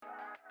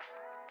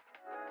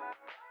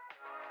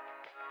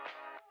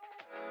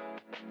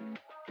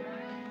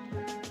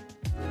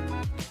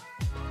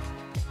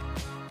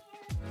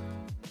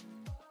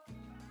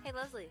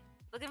Leslie,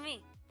 look at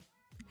me.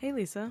 Hey,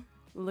 Lisa,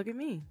 look at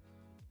me.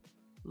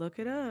 Look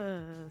at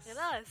us. Look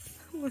at us.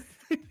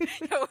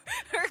 Yo,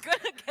 we're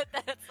gonna get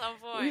that at some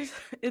point.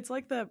 It's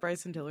like that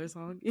Bryson Tiller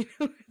song, you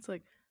know? It's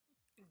like,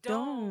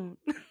 don't.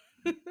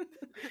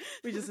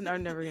 We just are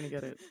never gonna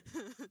get it.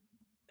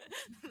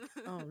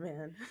 Oh,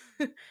 man.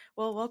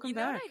 Well, welcome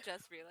back. What I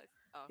just realized?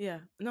 Oh. Yeah.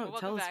 No,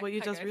 Well, tell us back. what you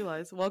Hi, just guys.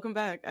 realized. Welcome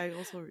back. I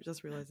also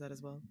just realized that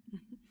as well.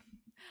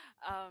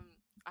 I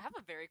have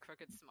a very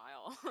crooked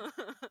smile.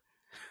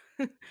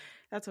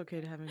 That's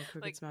okay to have a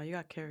crooked Like- smile. You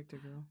got character,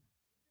 girl.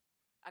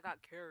 I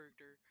got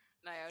character.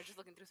 And I was just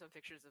looking through some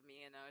pictures of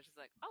me, and I was just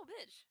like, "Oh,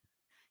 bitch,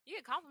 you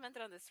get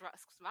complimented on this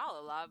smile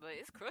a lot, but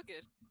it's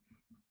crooked."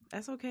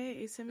 That's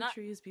okay.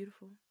 Asymmetry is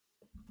beautiful.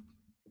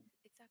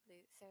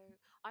 Exactly. So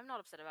I'm not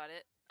upset about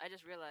it. I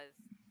just realized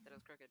that it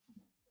was crooked.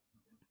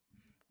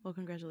 Well,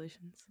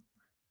 congratulations.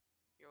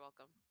 You're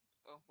welcome.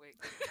 Oh, wait.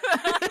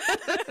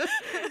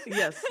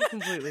 Yes,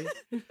 completely.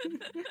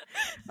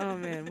 Oh,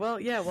 man. Well,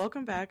 yeah,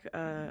 welcome back.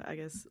 I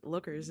guess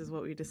lookers is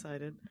what we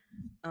decided.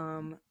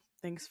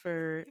 Thanks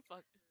for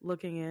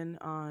looking in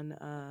on,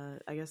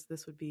 I guess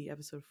this would be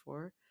episode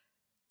 4,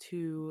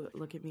 to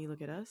Look at Me,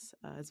 Look at Us.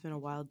 It's been a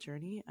wild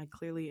journey. I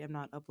clearly am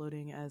not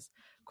uploading as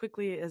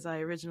quickly as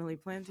I originally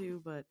planned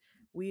to, but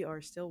we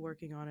are still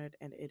working on it,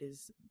 and it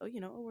is, a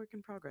work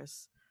in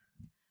progress.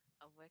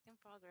 A work in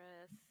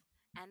progress.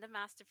 And a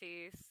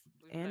masterpiece.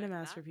 And a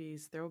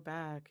masterpiece.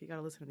 Throwback. You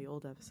gotta listen to the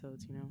old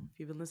episodes, you know. If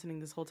you've been listening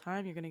this whole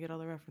time, you're gonna get all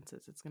the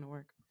references. It's gonna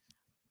work.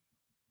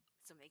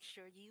 So make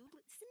sure you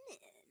listen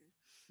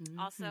in. Mm-hmm.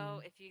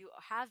 Also, if you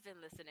have been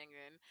listening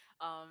in,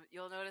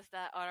 you'll notice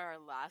that on our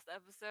last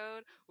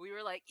episode, we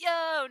were like,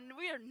 "Yo,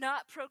 we are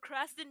not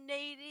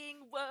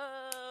procrastinating,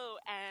 whoa!"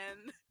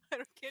 And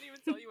I can't even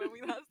tell you when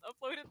we last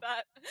uploaded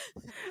that.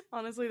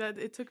 Honestly, that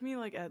it took me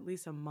like at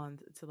least a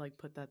month to like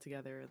put that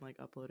together and like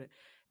upload it.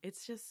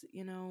 It's just,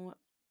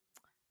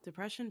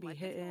 depression be Life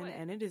gets in the hitting, way.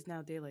 and it is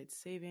now daylight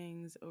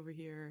savings over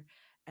here,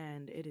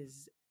 and it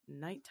is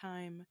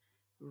nighttime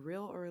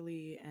real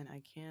early, and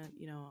I can't,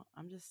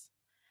 I'm just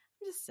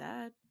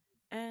sad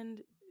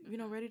and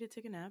ready to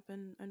take a nap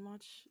and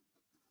watch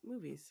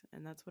movies,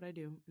 and that's what I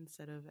do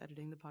instead of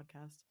editing the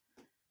podcast.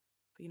 But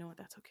you know what,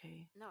 that's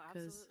okay. No,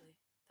 absolutely.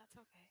 That's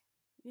okay.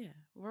 Yeah,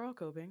 we're all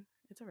coping.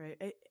 It's all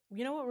right.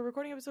 You know what, we're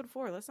recording episode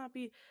 4. Let's not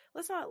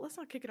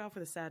kick it off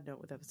with a sad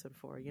note with episode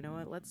 4. You know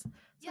what, let's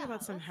talk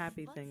about some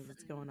happy things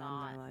that's going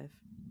on in my life.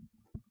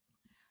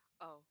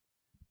 Oh.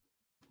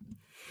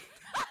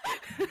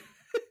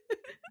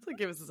 So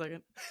give us a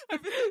second.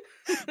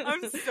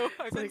 I've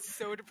been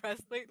so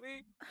depressed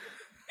lately.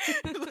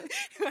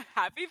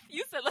 Happy?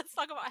 You said let's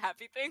talk about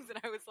happy things, and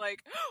I was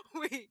like,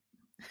 wait,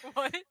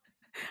 what?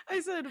 I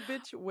said,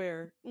 bitch,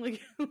 where?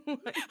 Like,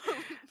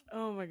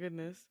 oh my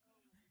goodness.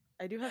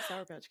 I do have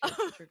Sour Patch Kids,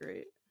 which are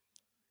great.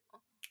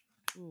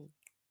 Ooh.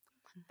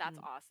 That's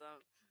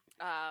awesome.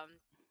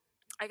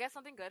 I guess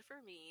something good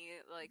for me,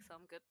 like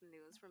some good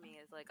news for me,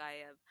 is like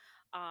I have,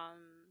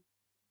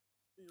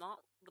 not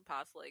the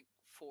past like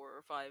 4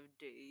 or 5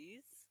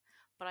 days,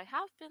 but I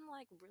have been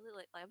like really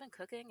like I've been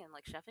cooking and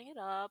like chefing it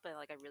up, and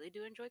like I really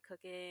do enjoy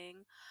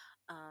cooking,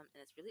 and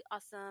it's really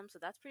awesome. So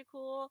that's pretty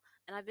cool.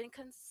 And I've been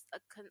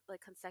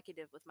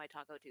consecutive with my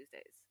Taco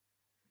Tuesdays.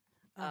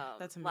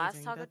 That's amazing.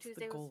 Last Taco That's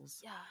Tuesday the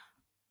goals.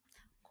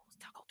 Goals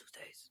Taco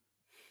Tuesdays.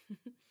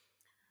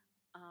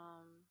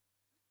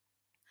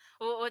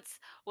 Well, what's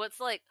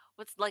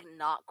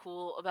not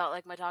cool about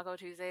like my Taco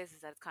Tuesdays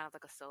is that it's kind of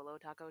like a solo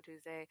Taco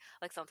Tuesday.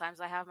 Like sometimes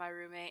I have my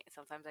roommate, and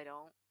sometimes I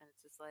don't, and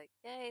it's just like,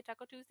 yay,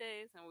 Taco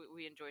Tuesdays, and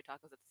we enjoy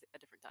tacos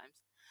at different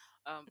times.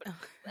 But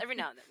every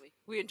now and then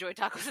we enjoy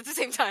tacos at the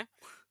same time.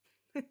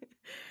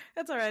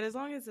 That's all right, as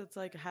long as it's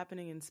like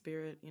happening in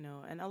spirit,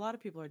 and a lot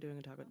of people are doing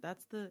a taco.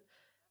 That's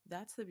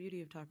the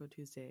beauty of Taco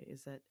Tuesday,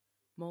 is that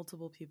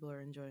multiple people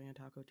are enjoying a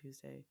Taco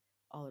Tuesday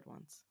all at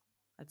once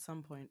at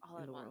some point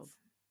in the world.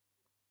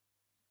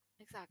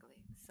 Exactly.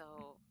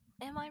 So,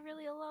 am I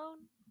really alone?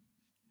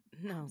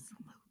 No.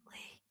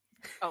 Absolutely.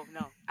 Oh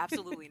no,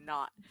 absolutely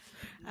not.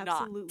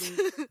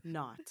 Absolutely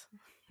not.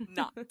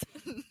 Not.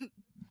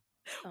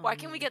 Why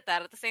can't we get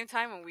that at the same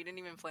time when we didn't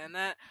even plan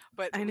that?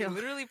 But I know. We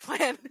literally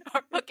planned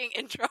our fucking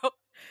intro.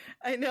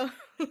 I know.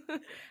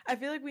 I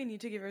feel like we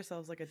need to give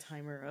ourselves like a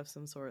timer of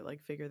some sort, like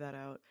figure that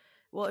out.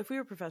 Well, if we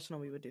were professional,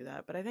 we would do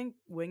that. But I think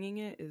winging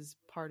it is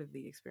part of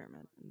the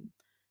experiment, and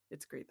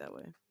it's great that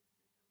way.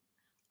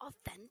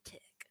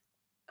 Authentic.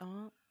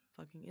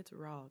 Fucking, it's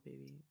raw,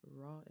 baby.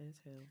 Raw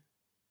as hell.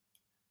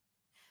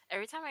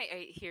 Every time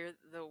I hear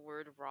the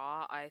word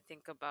raw, I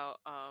think about,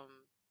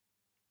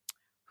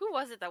 who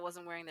was it that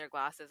wasn't wearing their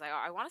glasses?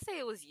 I want to say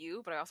it was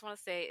you, but I also want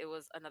to say it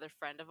was another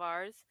friend of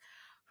ours,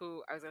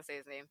 who, I was going to say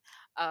his name,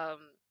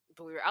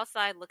 but we were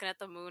outside looking at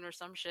the moon or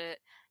some shit,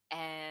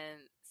 and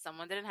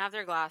someone didn't have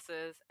their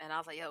glasses, and I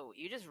was like, yo,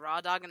 you just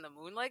raw dogging the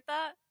moon like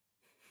that?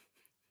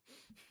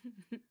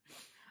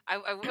 I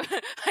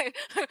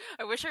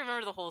wish I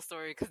remembered the whole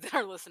story, because then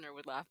our listener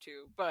would laugh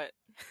too, but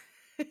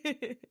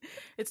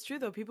It's true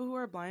though. People who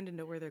are blind and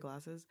don't wear their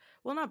glasses,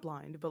 well, not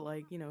blind, but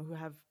like, who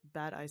have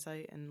bad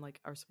eyesight and like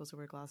are supposed to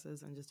wear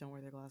glasses and just don't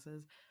wear their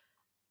glasses.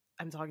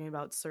 I'm talking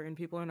about certain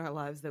people in our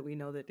lives that we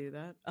know that do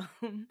that.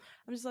 I'm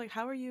just like,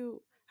 how are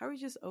you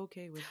just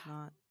okay with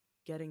not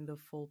getting the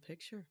full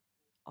picture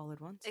all at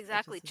once? It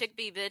Exactly. just is. Chick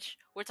B bitch.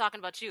 We're talking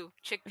about you.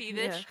 Chick B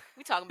Yeah. bitch.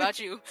 We talking about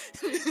you.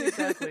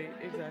 Exactly.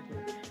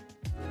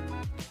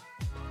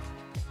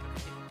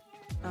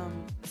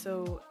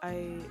 So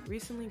I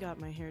recently got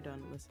my hair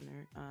done,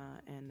 listener,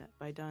 and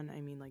by done I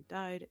mean like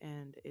dyed,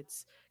 and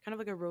it's kind of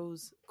like a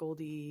rose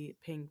goldy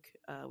pink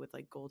with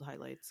like gold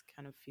highlights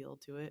kind of feel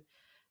to it.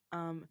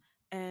 Um,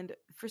 and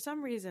for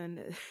some reason,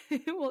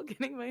 while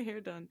getting my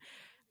hair done,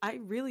 I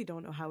really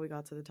don't know how we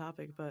got to the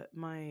topic, but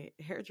my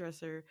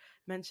hairdresser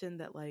mentioned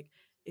that like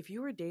if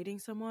you were dating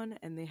someone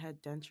and they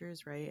had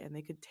dentures, right, and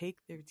they could take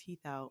their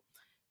teeth out,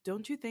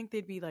 don't you think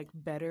they'd be like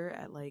better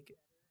at like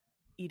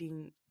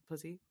eating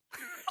pussy?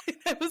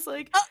 I was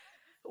like,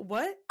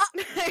 what?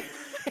 I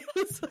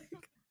was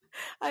like,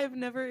 I have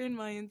never in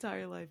my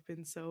entire life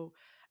been so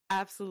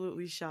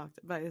absolutely shocked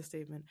by a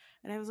statement.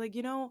 And I was like,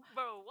 Bro,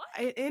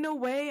 what? in a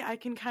way, I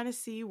can kind of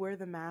see where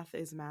the math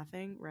is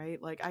mathing, right?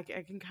 Like, I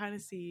can kind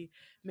of see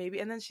maybe.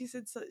 And then she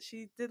said, so,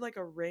 she did like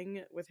a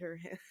ring with her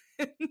hand.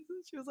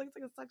 She was like, it's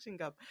like a suction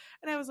cup.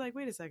 And I was like,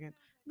 wait a second.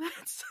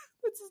 That's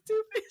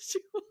too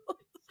visual.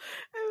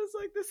 I was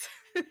like, this.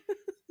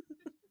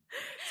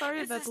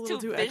 Sorry if that's a little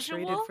too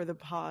X-rated for the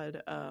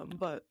pod,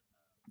 but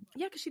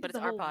yeah, because she did But it's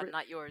the our whole pod,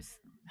 not yours.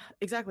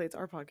 Exactly, it's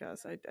our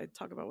podcast. I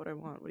talk about what I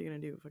want. What are you gonna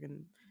do?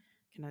 Fucking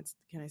can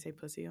I say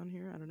pussy on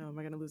here? I don't know. Am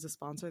I gonna lose a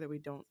sponsor that we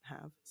don't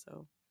have?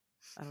 So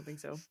I don't think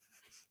so.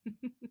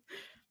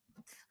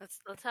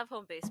 Let's have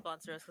home base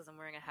sponsor us because I'm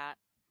wearing a hat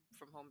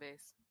from home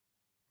base.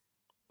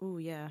 Oh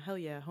yeah, hell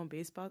yeah, home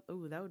base spot.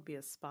 Oh, that would be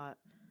a spot.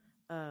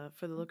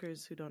 For the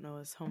lookers who don't know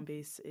us, Home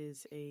Base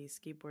is a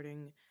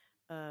skateboarding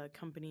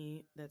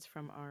company that's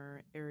from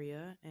our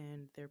area,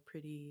 and they're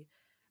pretty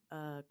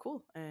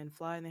cool and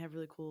fly, and they have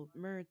really cool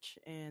merch,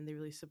 and they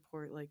really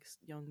support like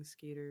young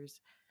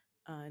skaters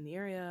in the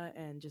area,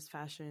 and just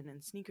fashion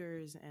and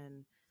sneakers,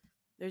 and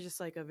they're just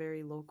like a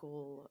very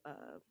local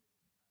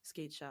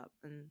skate shop,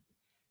 and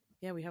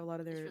yeah, we have a lot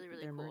of It's their really,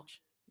 really their cool.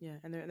 merch. Yeah,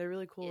 and they're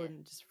really cool Yeah.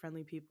 and just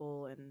friendly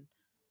people, and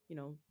you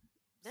know,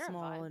 They're a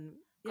small vibe. and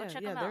Go yeah,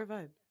 check yeah, them they're out.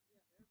 a vibe.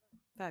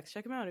 Facts.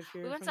 Check them out if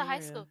We you're went from to the high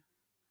area. school.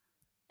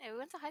 Yeah, we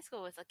went to high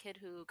school with a kid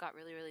who got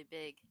really, really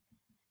big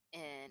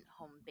in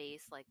home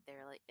base, like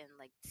they're like in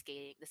like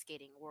the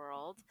skating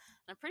world.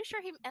 And I'm pretty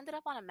sure he ended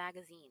up on a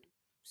magazine.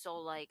 So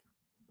like,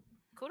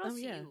 Oh kudos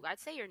to yeah. you. I'd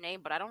say your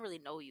name, but I don't really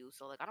know you,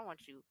 so like, I don't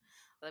want you.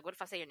 Like, what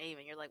if I say your name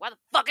and you're like, why the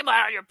fuck am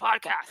I on your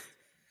podcast?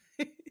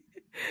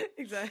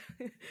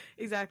 Exactly.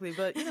 Exactly.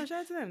 But shout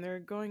out to them. They're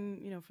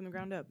going from the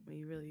ground up.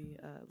 We really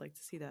like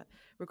to see that,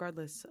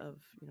 regardless of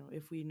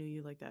if we knew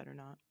you like that or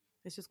not.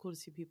 It's just cool to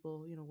see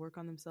people work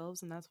on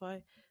themselves, and that's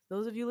why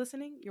those of you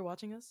listening, you're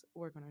watching us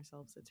work on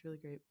ourselves. It's really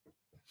great.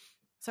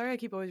 Sorry, I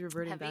keep always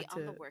reverting Heavy back on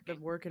the to the working.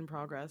 work in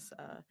progress.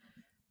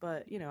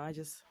 But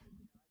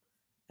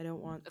I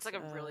don't want. It's like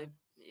a really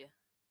yeah.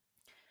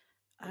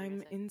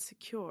 I'm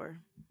insecure.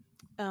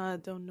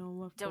 Don't know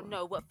what. Don't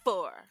know what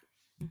for.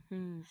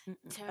 Mm-hmm.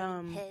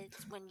 Turn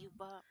heads when you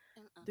walk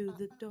through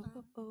the door.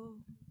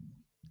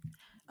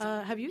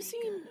 Have you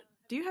seen?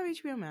 Do you have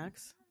HBO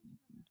Max?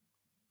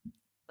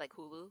 Like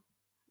Hulu?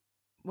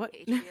 What?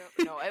 HBO?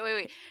 No,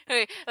 wait.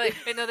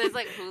 No, there's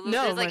like Hulu.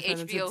 No, there's like my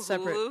friend, HBO it's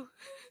separate.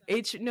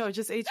 Hulu. No,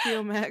 just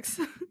HBO Max.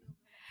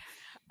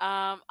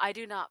 I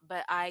do not,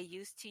 but I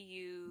used to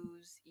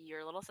use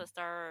your little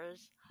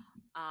sisters.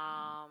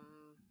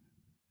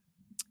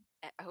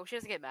 I hope she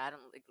doesn't get mad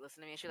and like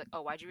listen to me. And she's like,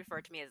 "Oh, why'd you refer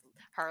to me as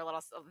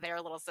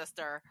their little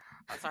sister?"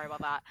 Oh, sorry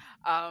about that.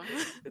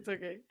 It's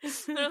okay.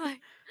 They're like,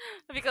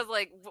 because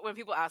like when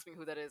people ask me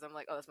who that is, I'm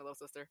like, "Oh, that's my little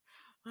sister."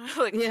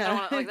 Like, yeah, I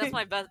wanna, like that's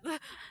my best.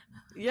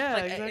 Yeah,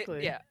 like,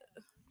 exactly. yeah,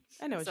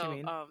 I know what you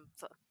mean.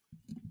 So,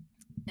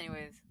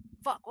 anyways,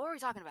 fuck. What were we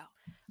talking about?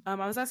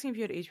 I was asking if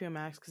you had HBO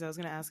Max because I was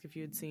gonna ask if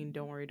you had seen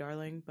Don't Worry,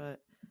 Darling, but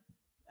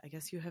I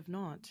guess you have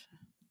not.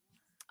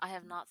 I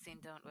have not seen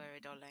Don't Worry,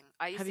 Darling.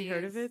 Have you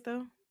heard of it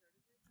though?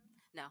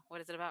 No.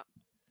 What is it about?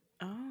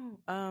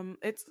 Oh,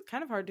 it's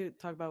kind of hard to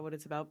talk about what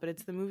it's about, but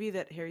it's the movie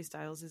that Harry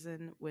Styles is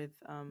in with,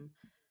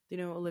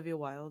 Olivia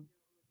Wilde.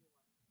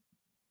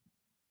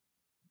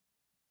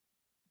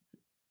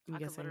 I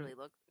could literally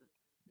look.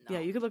 No.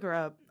 Yeah, you could look her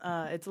up.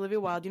 It's Olivia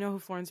Wilde. You know who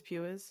Florence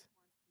Pugh is?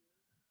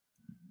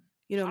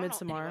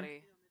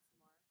 Midsommar.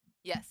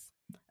 Yes.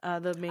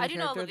 The main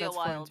character, that's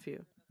Wilde. Florence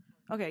Pugh.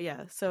 Okay,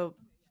 yeah. So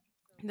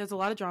there's a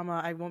lot of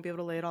drama. I won't be able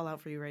to lay it all out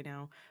for you right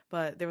now,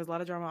 but there was a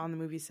lot of drama on the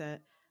movie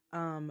set.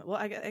 Well,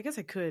 I guess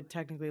I could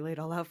technically lay it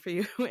all out for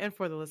you and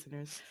for the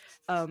listeners.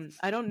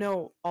 I don't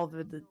know all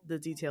the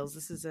details.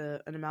 This is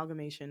an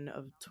amalgamation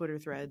of Twitter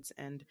threads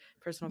and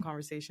personal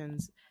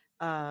conversations.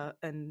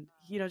 and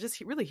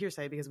just really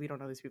hearsay because we don't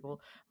know these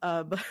people.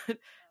 But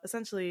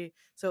essentially,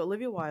 so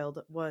Olivia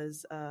Wilde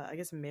was, I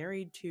guess,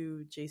 married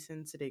to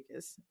Jason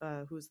Sudeikis,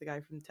 who's the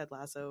guy from Ted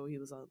Lasso. He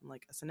was on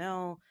like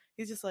SNL.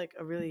 He's just like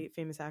a really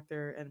famous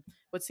actor and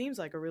what seems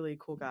like a really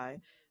cool guy.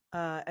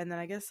 And then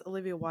I guess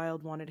Olivia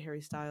Wilde wanted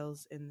Harry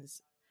Styles in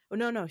this. Oh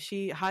no,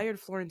 she hired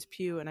Florence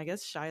Pugh and I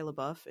guess Shia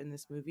LaBeouf in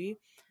this movie.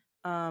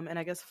 And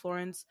I guess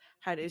Florence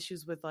had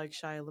issues with like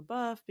Shia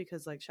LaBeouf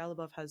because like Shia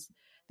LaBeouf has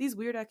these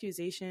weird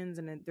accusations,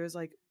 and there's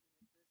like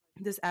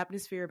this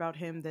atmosphere about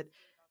him that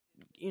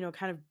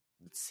kind of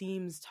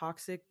seems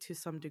toxic to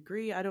some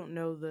degree. I don't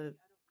know the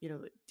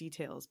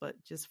details, but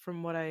just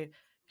from what I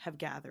have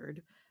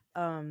gathered,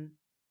 um,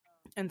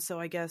 and so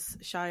I guess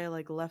Shia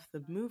like left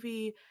the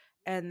movie,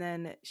 and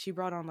then she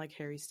brought on like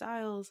Harry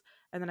Styles,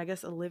 and then I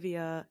guess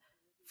Olivia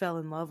fell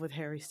in love with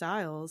Harry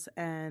Styles,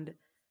 and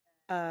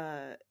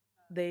uh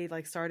they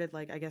like started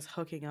like I guess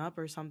hooking up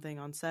or something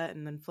on set,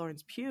 and then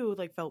Florence Pugh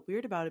like felt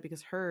weird about it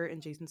because her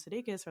and Jason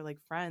Sudeikis are like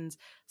friends,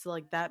 so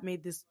like that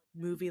made this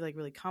movie like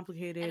really And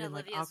complicated and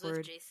like Olivia's with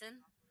awkward. Jason.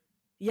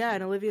 Yeah,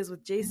 and Olivia's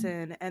with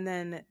Jason, and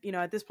then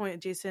at this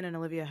point Jason and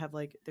Olivia have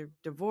like their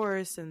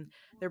divorce and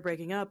they're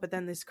breaking up, but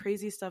then this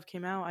crazy stuff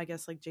came out. I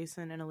guess like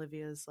Jason and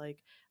Olivia's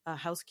like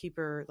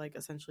housekeeper like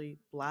essentially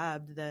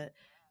blabbed that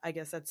I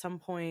guess at some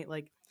point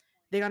like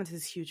they got into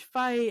this huge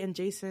fight, and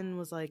Jason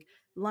was like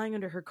lying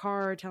under her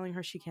car telling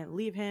her she can't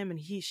leave him, and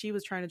she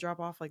was trying to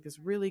drop off like this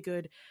really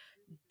good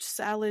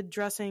salad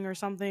dressing or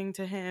something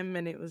to him,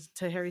 and it was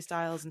to Harry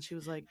Styles, and she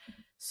was like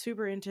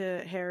super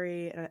into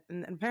Harry,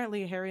 and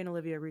apparently Harry and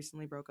Olivia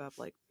recently broke up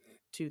like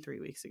 2-3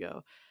 weeks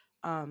ago.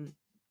 um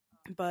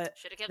but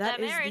Should have kept that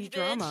that is the marriage,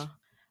 bitch. drama,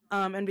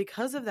 and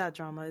because of that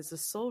drama is the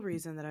sole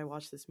reason that I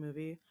watched this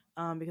movie,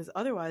 because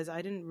otherwise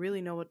I didn't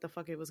really know what the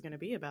fuck it was going to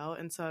be about,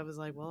 and so I was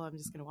like, well, I'm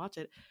just going to watch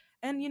it.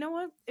 And you know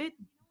what,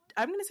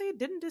 I'm going to say it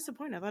didn't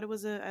disappoint. I thought it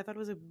was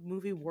a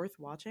movie worth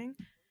watching.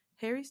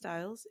 Harry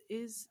Styles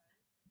is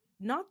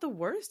not the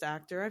worst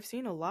actor. I've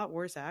seen a lot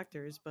worse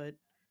actors, but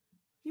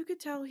you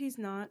could tell he's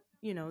not,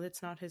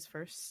 it's not his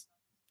first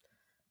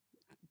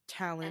And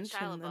talent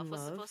Shia and LaBeouf was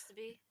love. supposed to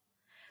be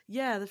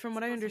Yeah, from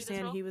what I supposed to be this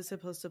understand, role. he was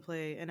supposed to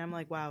play, and I'm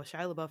like, wow,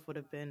 Shia LaBeouf would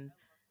have been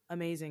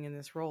amazing in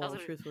this role,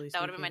 truthfully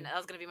That would have been speaking. that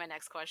was gonna be my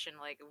next question.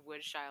 Like,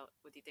 would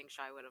you think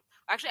Shia would have?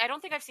 Actually, I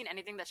don't think I've seen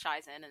anything that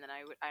Shia's in, and then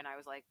I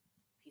was like,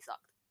 he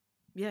sucked.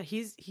 Yeah,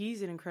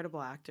 he's an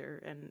incredible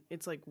actor, and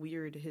it's like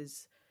weird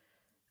his,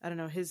 I don't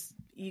know, his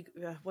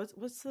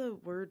what's the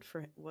word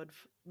for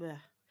bleh.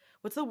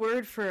 What's the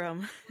word for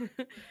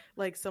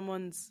like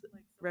someone's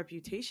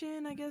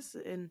reputation, I guess,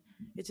 and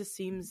it just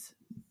seems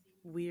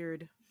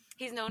weird.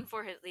 He's known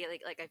for his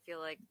like I feel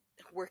like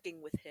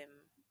working with him,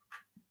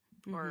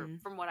 or Mm-hmm.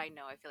 from what I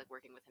know, I feel like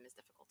working with him is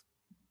difficult.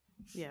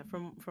 Yeah,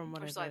 from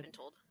what Or I've so I've read. been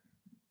told.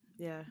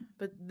 Yeah,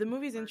 but the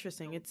movie's Or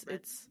interesting. no, It's read.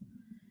 it's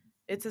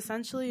it's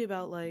essentially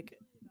about like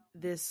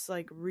this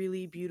like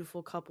really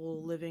beautiful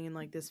couple living in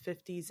like this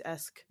 50s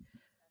esque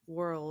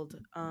world,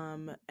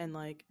 and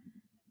like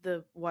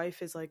the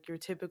wife is like your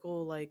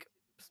typical like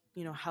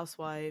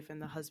housewife, and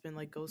the husband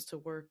like goes to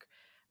work,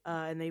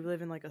 and they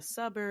live in like a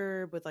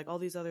suburb with like all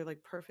these other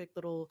like perfect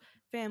little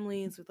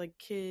families with like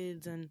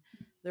kids, and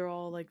they're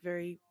all like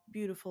very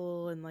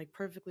beautiful and like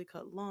perfectly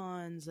cut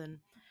lawns, and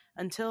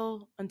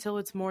until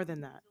it's more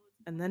than that,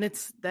 and then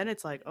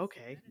it's like,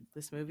 okay,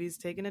 this movie's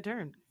taking a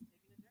turn.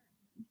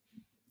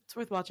 It's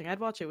worth watching. I'd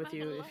watch it with I'm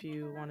you gonna if look.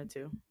 you wanted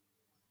to.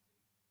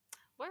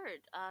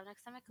 Word.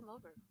 Next time I come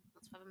over,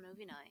 let's have a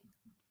movie night.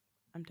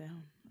 I'm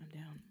down.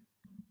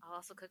 I'll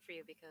also cook for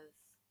you because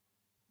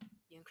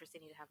you and Christy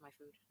need to have my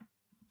food.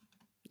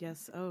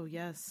 Yes. Oh,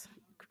 yes.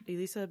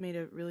 Elisa made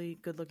a really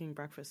good looking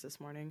breakfast this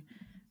morning.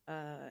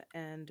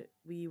 And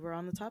we were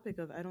on the topic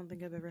of, I don't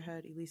think I've ever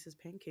had Elisa's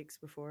pancakes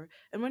before.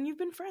 And when you've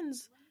been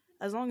friends,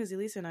 as long as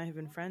Elisa and I have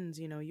been friends,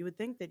 you would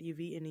think that you've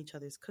eaten each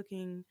other's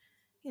cooking,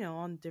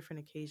 on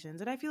different occasions.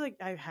 And I feel like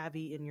I have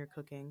eaten your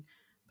cooking,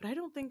 but I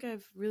don't think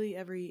I've really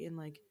ever eaten,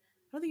 like,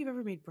 I don't think you've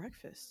ever made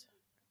breakfast.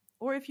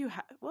 Or if you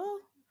have, well,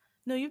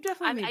 no, you've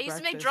definitely I made used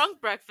to make breakfast.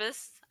 drunk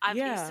breakfast. I used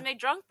to Yeah. make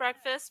drunk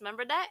breakfast.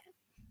 Remember that?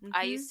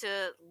 I Mm-hmm. used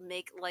to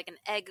make like an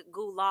egg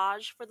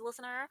goulash for the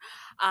listener.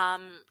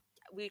 Um,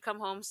 we'd come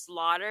home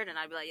slaughtered, and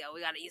I'd be like, "Yo,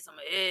 we gotta eat some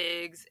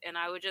eggs." And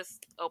I would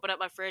just open up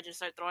my fridge and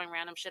start throwing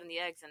random shit in the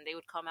eggs, and they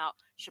would come out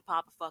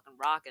shapapa fucking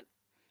rocking.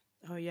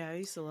 Oh, yeah, I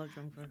used to love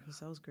drunk breakfast.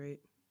 That was great.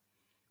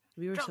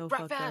 We were Drunk so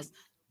fucked up. breakfast.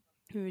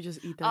 We would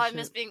just eat Oh, that I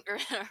miss shit. being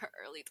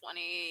early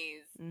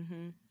 20s.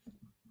 Mm-hmm.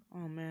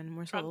 Oh, man,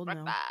 we're so Drunk old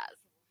now.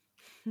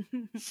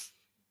 breakfast.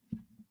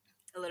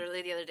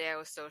 Literally the other day, I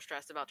was so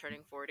stressed about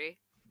turning 40.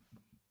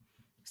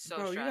 So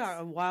Bro, you stressed.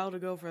 got a while to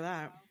go for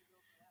that.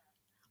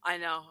 I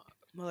know.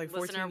 Well, like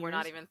 14 Listener, years? we're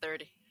not even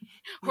 30.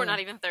 We're not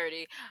even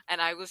 30,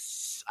 and I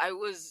was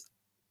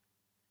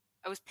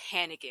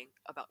panicking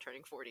about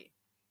turning 40.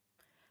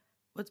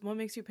 What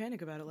makes you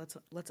panic about it?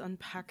 Let's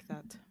unpack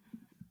that.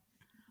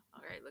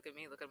 All right, look at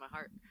me, look at my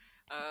heart.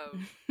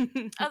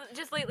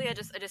 Just lately, I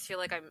just feel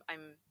like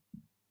I'm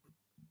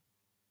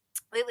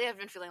lately I've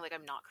been feeling like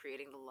I'm not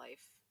creating the life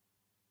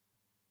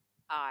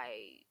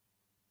I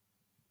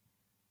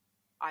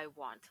I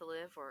want to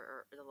live,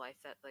 or the life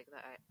that like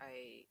that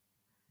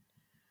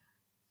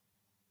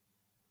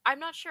I'm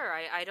not sure.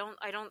 I don't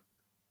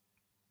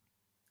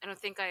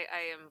think I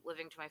am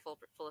living to my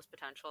fullest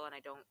potential, and I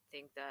don't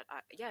think that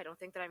I don't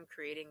think that I'm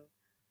creating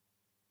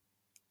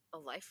a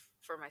life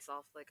for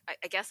myself. Like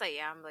I guess I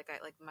am. Like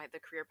I like my the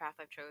career path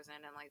I've chosen,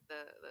 and like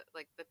the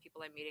like the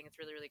people I'm meeting. It's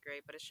really really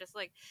great, but it's just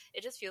like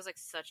it just feels like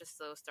such a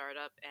slow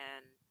startup,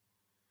 and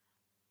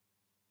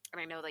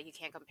I know that you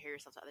can't compare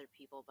yourself to other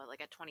people, but like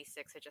at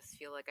 26, I just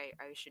feel like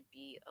I should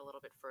be a little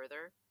bit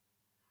further.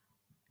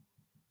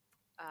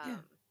 Yeah.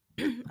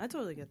 Um, I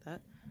totally get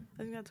that.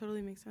 I think that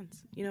totally makes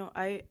sense. You know,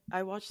 I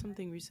watched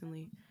something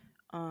recently,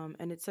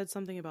 and it said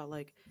something about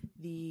like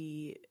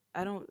the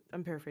I don't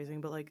I'm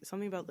paraphrasing, but like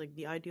something about like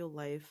the ideal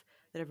life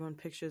that everyone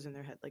pictures in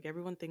their head. Like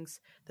everyone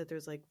thinks that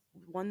there's like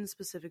one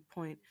specific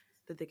point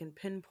that they can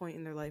pinpoint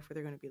in their life where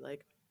they're going to be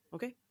like,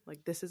 okay,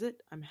 like this is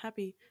it. I'm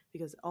happy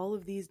because all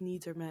of these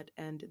needs are met,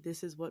 and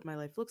this is what my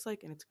life looks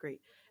like, and it's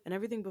great. And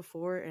everything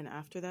before and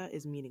after that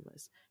is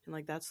meaningless. And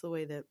like that's the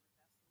way that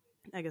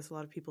I guess a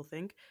lot of people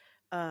think.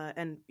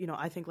 And you know,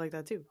 I think like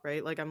that too,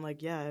 right? Like I'm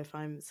like, yeah, if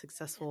I'm yeah.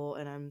 successful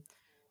and I'm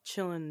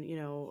chilling, you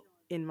know,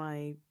 in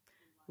my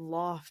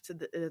loft,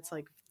 it's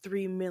like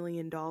 $3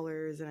 million,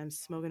 and I'm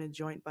smoking a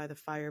joint by the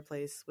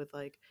fireplace with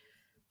like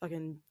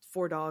fucking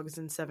 4 dogs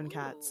and 7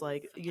 cats, Ooh,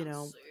 like you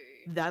know, fancy.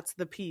 that's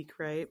the peak,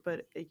 right?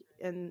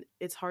 And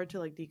it's hard to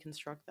like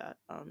deconstruct that.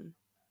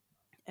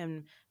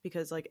 And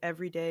because like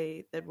every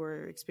day that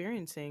we're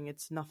experiencing,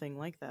 it's nothing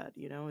like that,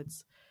 you know,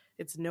 it's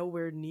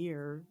nowhere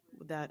near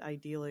that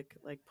idyllic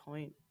like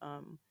point.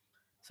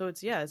 So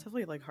it's, yeah, it's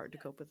definitely like hard to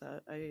cope with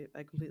that.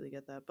 I completely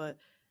get that, but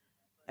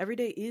every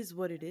day is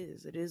what it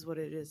is. It is what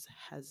it is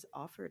has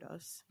offered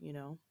us, you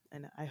know.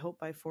 And I hope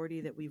by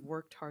 40 that we've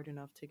worked hard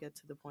enough to get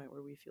to the point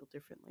where we feel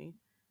differently,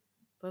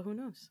 but who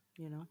knows,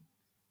 you know.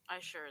 I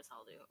sure as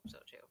hell do hope so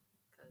too.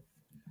 Cause,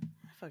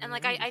 and Fucking,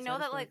 like I'm gonna be I know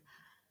that satisfied. like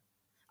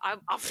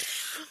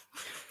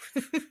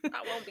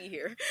I won't be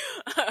here.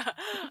 No,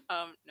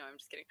 I'm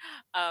just kidding.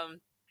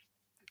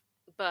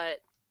 But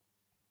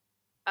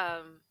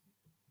um,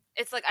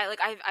 it's like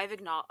I've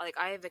acknowledged, like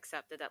I have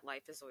accepted that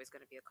life is always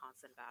going to be a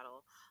constant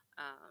battle.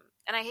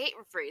 And I hate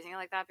rephrasing it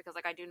like that because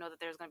like I do know that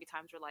there's going to be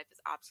times where life is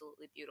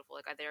absolutely beautiful.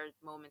 Like there are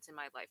moments in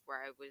my life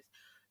where I was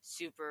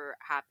super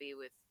happy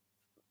with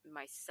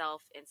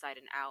myself inside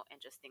and out,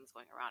 and just things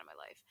going around in my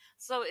life.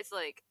 So it's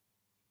like,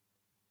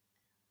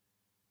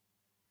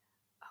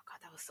 oh god,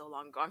 that was so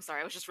long ago. I'm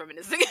sorry, I was just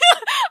reminiscing.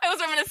 I was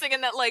reminiscing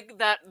in that like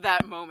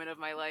that moment of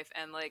my life,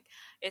 and like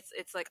it's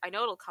like I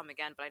know it'll come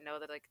again, but I know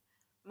that like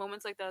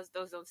moments like those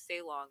don't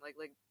stay long. Like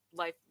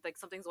life, like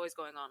something's always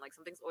going on. Like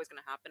something's always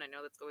gonna happen. I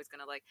know that's always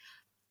gonna like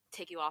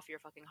take you off your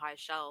fucking high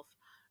shelf.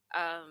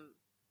 Um,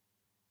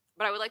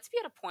 but I would like to be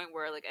at a point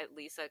where like at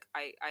least like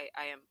I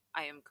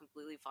am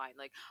completely fine.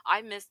 Like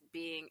I miss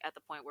being at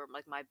the point where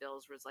like my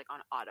bills was like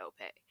on auto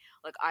pay.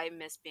 Like I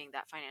miss being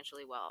that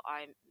financially well.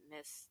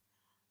 Miss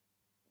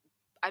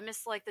I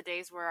miss like the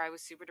days where I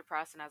was super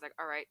depressed and I was like,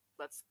 all right,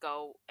 let's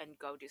go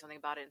do something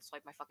about it and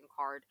swipe my fucking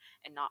card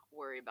and not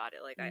worry about it.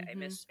 Like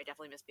Mm-hmm. I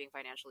definitely miss being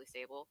financially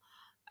stable.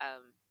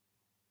 Um,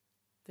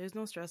 There's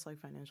no stress like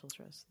financial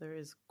stress. There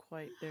is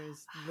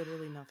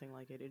literally nothing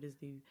like it. It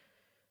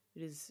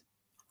is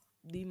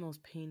the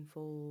most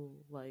painful,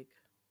 like,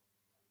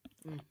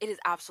 it is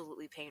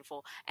absolutely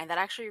painful, and that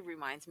actually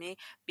reminds me,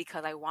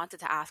 because I wanted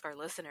to ask our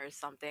listeners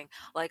something,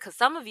 like because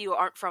some of you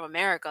aren't from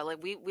America, like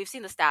we've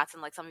seen the stats,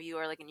 and like some of you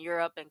are like in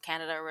Europe and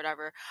Canada or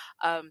whatever.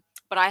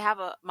 But I have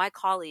a my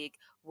colleague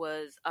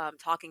was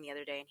talking the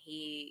other day, and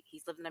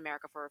he's lived in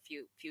America for a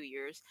few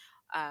years.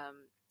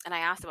 And I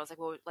asked him, I was like,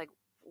 well, like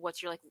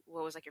what's your like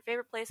what was like your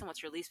favorite place and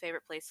what's your least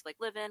favorite place to like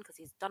live in, because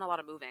he's done a lot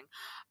of moving.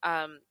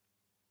 um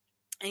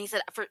and he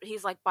said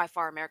he's like, by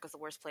far America's the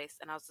worst place.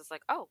 And I was just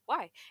like, oh,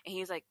 why? And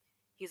he's like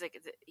it's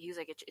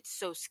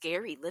so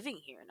scary living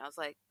here. And I was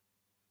like,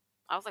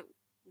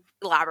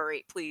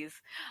 elaborate please.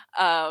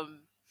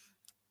 um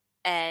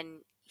and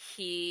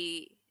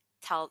he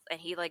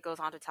like goes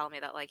on to tell me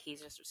that like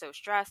he's just so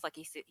stressed, like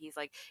he's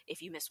like,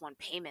 if you miss one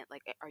payment,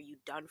 like are you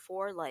done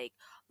for, like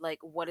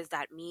what does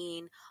that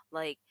mean,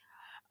 like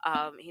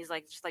he's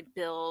like, just like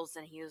bills,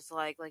 and he was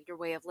like your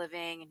way of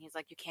living, and he's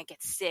like, you can't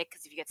get sick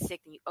because if you get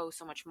sick then you owe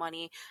so much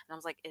money. And I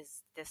was like,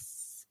 is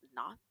this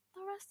not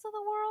the rest of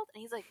the world?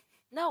 And he's like,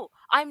 no,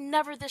 I'm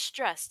never this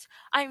stressed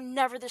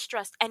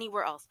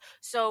anywhere else.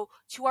 So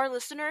to our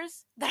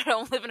listeners that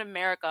don't live in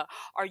America,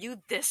 are you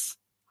this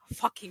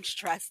fucking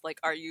stressed? Like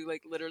are you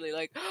like literally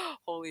like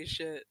holy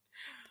shit,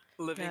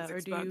 yeah. living's Or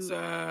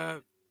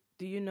expensive?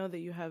 do you know that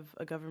you have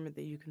a government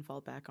that you can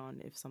fall back on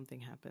if something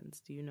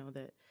happens? Do you know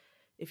that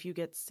if you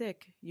get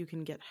sick, you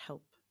can get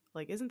help?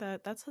 Like, isn't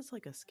that's just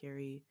like a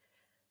scary?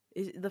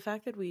 The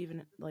fact that we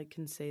even like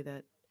can say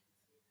that,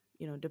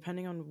 you know,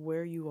 depending on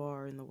where you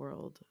are in the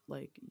world,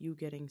 like you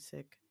getting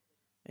sick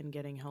and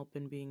getting help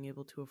and being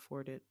able to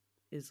afford it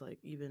is like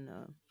even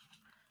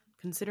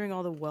considering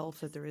all the wealth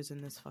that there is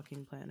in this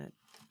fucking planet.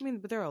 I mean,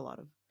 but there are a lot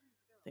of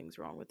things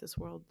wrong with this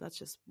world. That's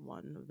just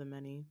one of the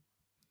many.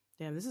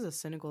 Damn, this is a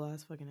cynical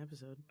ass fucking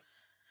episode.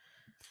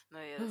 No,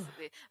 yeah,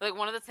 like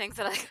one of the things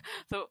that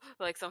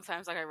like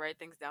sometimes like I write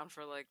things down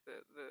for like the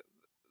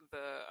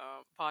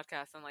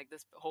podcast, and like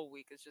this whole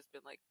week has just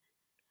been like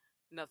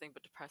nothing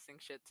but depressing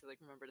shit to like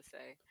remember to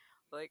say.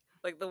 Like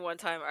the one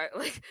time I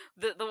like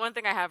the one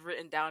thing I have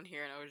written down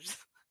here, and I was just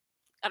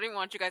I don't even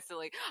want you guys to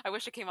like. I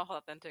wish it came off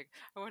authentic.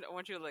 I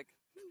want you to like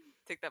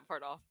take that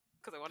part off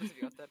because I want it to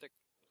be authentic.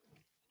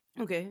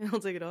 Okay, I'll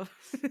take it off.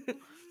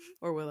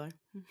 Or will I?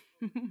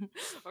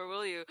 Or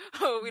will you?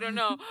 Oh, we don't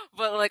know.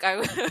 But like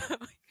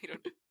we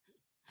don't.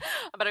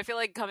 But I feel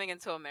like coming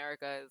into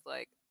America is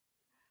like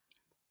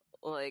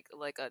a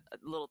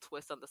little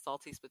twist on the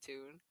salty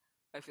spittoon.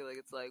 I feel like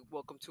it's like,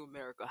 welcome to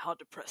America. How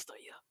depressed are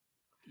you?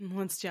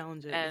 Let's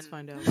challenge it. Let's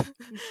find out.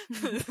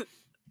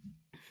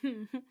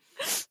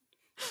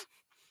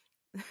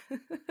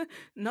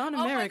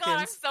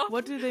 Non-Americans.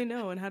 What do they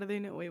know, and how do they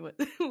know? Wait, what?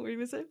 What were you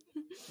gonna say?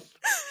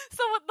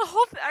 So the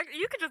whole thing,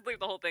 you could just leave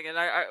the whole thing in.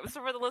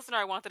 So for the listener,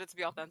 I wanted it to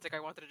be authentic. I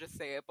wanted to just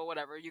say it, but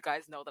whatever. You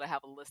guys know that I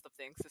have a list of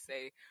things to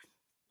say,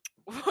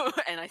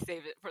 and I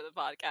save it for the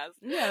podcast.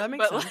 Yeah, that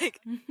makes sense.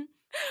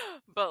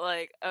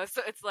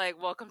 So it's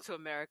like, welcome to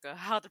America.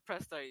 How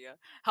depressed are you?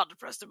 How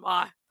depressed am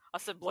I? I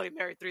said Bloody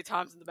Mary 3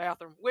 times in the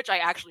bathroom, which I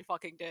actually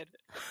fucking did.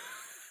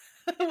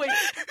 Wait,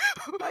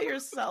 by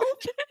yourself?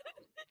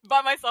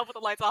 By myself with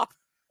the lights off.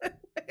 I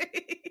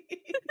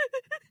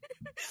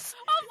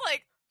was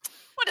like,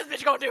 what is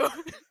bitch gonna do?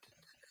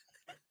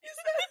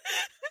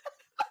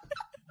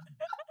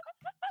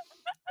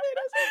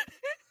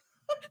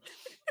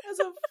 As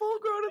a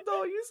full-grown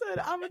adult, you said,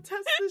 I'm gonna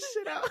test this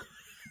shit out.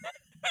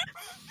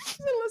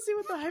 So let's see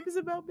what the hype is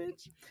about,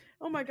 bitch.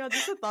 Oh my god,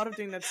 just the thought of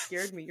doing that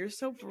scared me. You're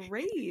so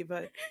brave.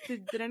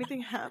 Did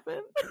anything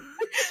happen?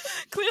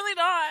 Clearly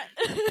not.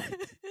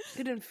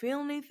 Didn't feel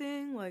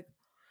anything? Like,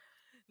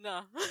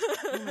 no.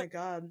 Oh my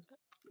god.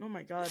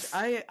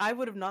 I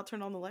would have not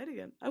turned on the light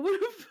again. I would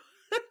have.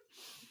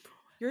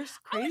 You're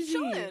crazy.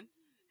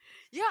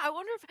 Yeah, I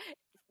wonder if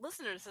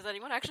listeners, has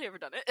anyone actually ever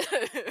done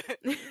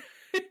it?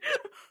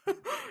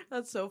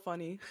 That's so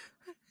funny.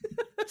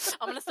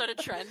 I'm gonna start a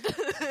trend.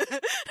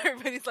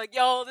 Everybody's like,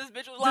 "Yo, this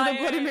bitch was lying."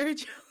 Do the Bloody Mary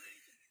challenge.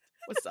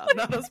 What's up?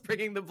 Not us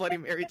bringing the Bloody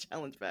Mary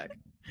challenge back.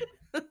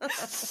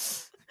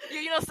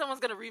 You know someone's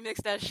gonna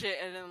remix that shit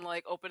and then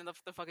like open the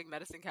fucking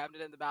medicine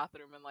cabinet in the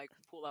bathroom and like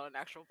pull out an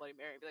actual Bloody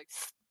Mary and be like,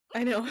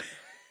 I know.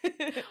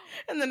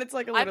 And then it's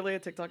like literally a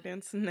TikTok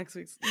dance next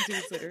week, 2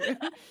 weeks later.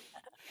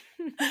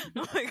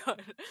 Oh my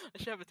god, I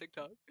should have a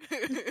TikTok.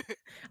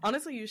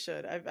 Honestly, you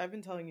should. I've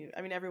been telling you.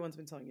 I mean, everyone's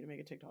been telling you to make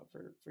a TikTok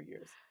for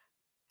years.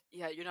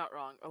 Yeah, you're not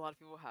wrong. A lot of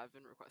people have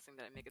been requesting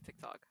that I make a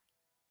TikTok.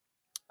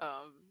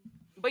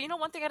 But you know,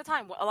 one thing at a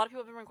time. A lot of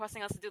people have been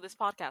requesting us to do this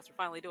podcast. We're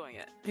finally doing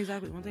it.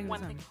 Exactly, one thing at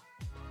a time.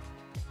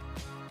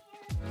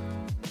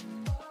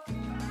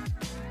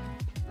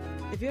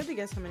 If you had to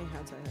guess how many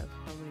hats I have,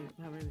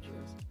 how many would you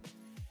guess?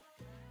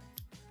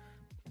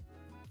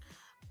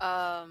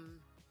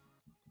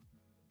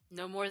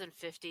 No more than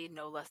 50,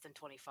 no less than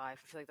 25. I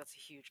feel like that's a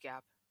huge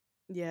gap.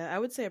 Yeah, I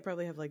would say I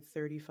probably have like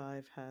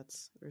 35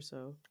 hats or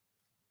so.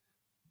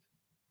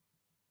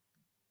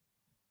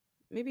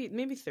 Maybe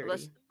 30.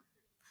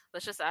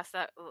 Let's just ask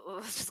that.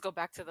 Let's just go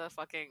back to the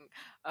fucking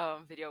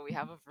video we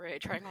have of Ray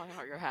trying on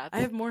your hats. I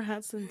have more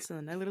hats than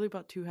Sun. I literally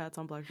bought 2 hats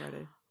on Black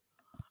Friday.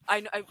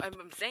 I'm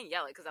saying,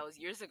 yeah, like, because that was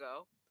years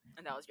ago,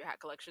 and that was your hat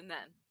collection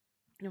then.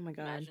 Oh my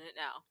god. Imagine it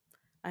now.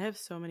 I have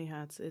so many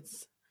hats. I'm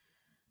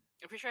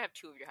pretty sure I have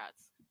 2 of your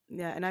hats.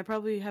 Yeah, and I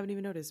probably haven't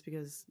even noticed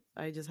because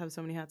I just have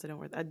so many hats I don't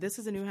wear. This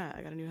is a new hat.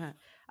 I got a new hat.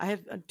 I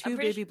have 2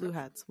 baby blue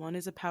hats. One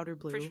is a powder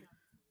blue. Sure.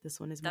 This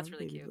one is really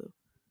baby cute. Blue.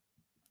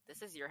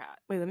 This is your hat.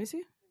 Wait, let me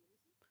see.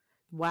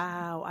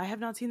 Wow, I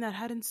have not seen that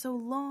hat in so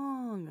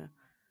long.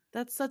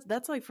 That's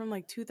like from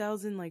like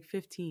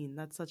 2015.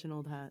 That's such an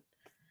old hat.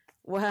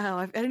 Wow,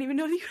 I didn't even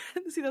know that you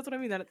had. See, that's what I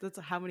mean. That's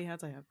how many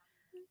hats I have.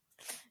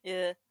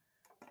 Yeah.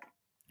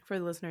 For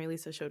the listener,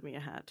 Elisa showed me a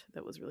hat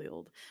that was really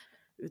old.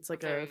 It's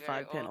like a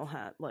 5-panel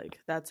hat. Like,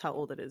 that's how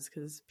old it is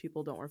because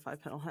people don't wear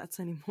 5-panel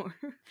hats anymore.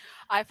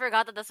 I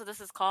forgot that that's what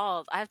this is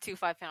called. I have 2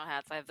 5-panel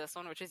hats. I have this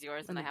one, which is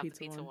yours, and I have the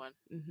pizza one.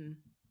 Mm-hmm.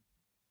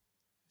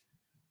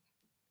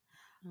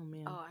 Oh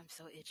man. Oh, I'm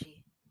so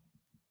itchy.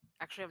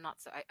 Actually, I'm not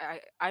so.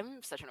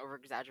 I'm such an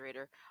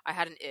over-exaggerator. I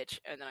had an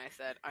itch, and then I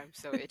said, "I'm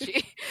so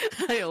itchy."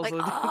 I also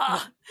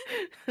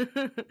do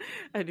that.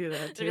 I do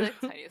that too. It's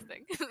the tiniest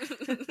thing.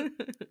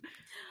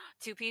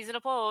 2 peas in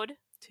a pod.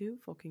 2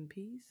 fucking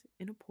peas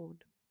in a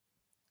pod.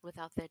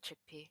 Without their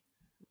chickpea.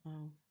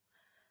 Oh.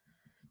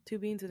 2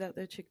 beans without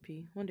their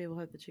chickpea. One day we'll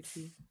have the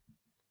chickpea.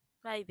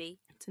 Maybe.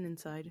 It's an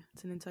inside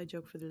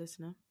joke for the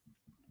listener.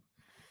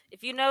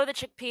 If you know the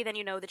chickpea, then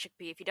you know the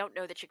chickpea. If you don't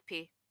know the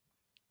chickpea,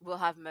 we'll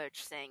have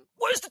merch saying,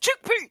 "Where's the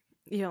chickpea?"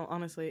 Yeah,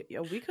 honestly,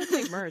 we could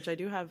make merch. I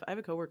have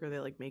a coworker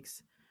that like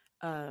makes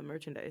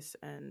merchandise,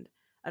 and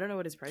I don't know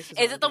what his price is.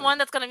 Is it the one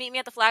that's gonna meet me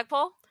at the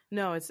flagpole?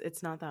 No,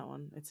 it's not that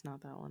one. It's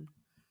not that one.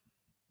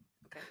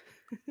 Okay.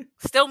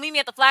 Still meet me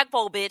at the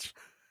flagpole, bitch.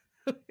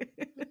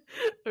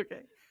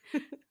 Okay.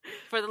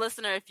 For the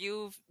listener, if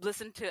you've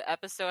listened to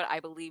episode, I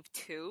believe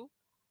 2,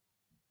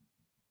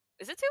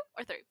 is it 2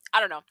 or 3? I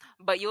don't know,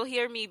 but you'll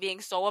hear me being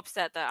so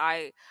upset that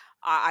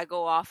I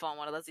go off on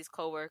one of Leslie's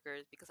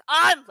coworkers because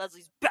I'm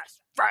Leslie's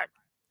best friend,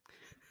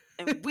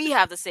 and we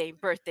have the same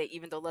birthday,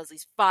 even though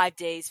Leslie's 5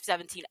 days,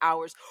 17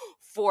 hours,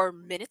 4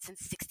 minutes, and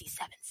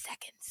 67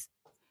 seconds.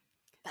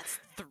 That's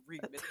 3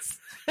 minutes.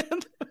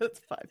 That's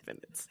 5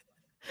 minutes.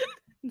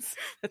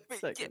 7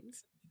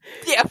 seconds.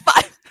 Yeah,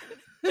 5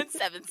 and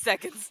 7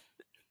 seconds.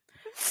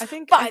 I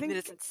think 5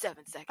 minutes and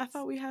 7 seconds. I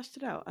thought we hashed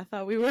it out. I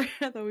thought we were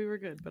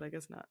good, but I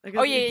guess not.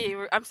 Oh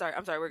yeah. I'm sorry.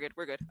 We're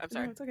good. I'm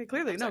sorry. No, it's okay.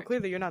 Clearly,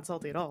 clearly you're not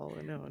salty at all.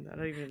 No,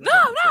 not even.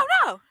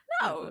 No.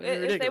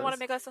 If they want to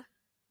make us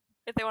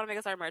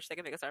our merch, they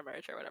can make us our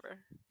merch or whatever.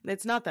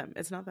 It's not them.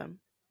 It's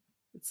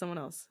someone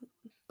else.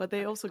 But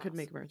they also could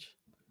make merch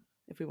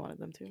if we wanted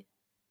them to.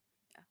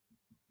 Yeah.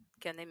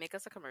 Can they make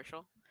us a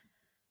commercial?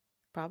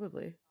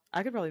 Probably.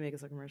 I could probably make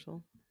us a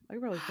commercial. I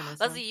could probably finish.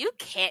 Leslie, you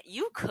can't.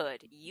 You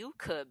could, bitch. You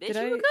could. Did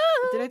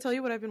I tell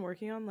you what I've been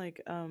working on?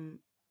 Like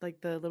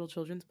the little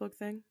children's book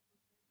thing.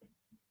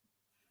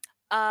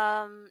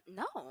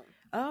 No.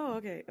 Oh,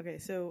 okay.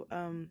 So,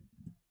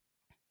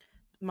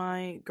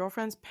 my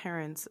girlfriend's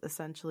parents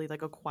essentially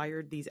like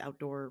acquired these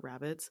outdoor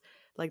rabbits.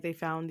 Like they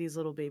found these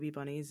little baby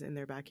bunnies in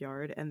their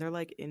backyard, and they're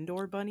like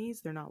indoor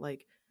bunnies. They're not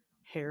like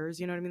hares,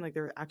 you know what I mean? Like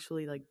they're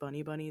actually like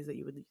bunnies that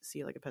you would see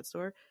at like a pet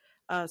store.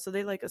 So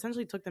they like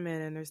essentially took them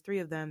in, and there's 3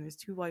 of them. There's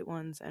 2 white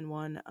ones and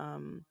one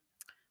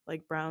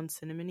like brown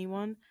cinnamony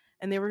one,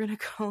 and they were gonna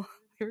call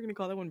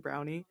that one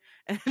Brownie.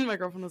 And my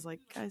girlfriend was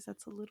like, "Guys,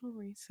 that's a little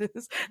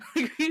racist.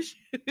 Like we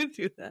shouldn't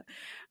do that."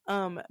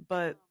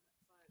 But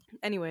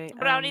anyway,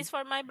 brownies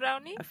for my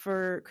brownie.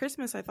 For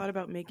Christmas, I thought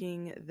about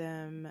making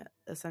them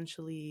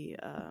essentially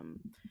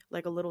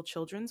like a little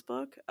children's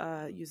book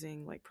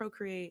using like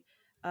Procreate,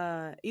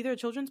 either a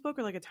children's book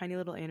or like a tiny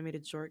little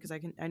animated short, because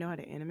I know how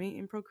to animate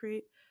in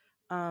Procreate.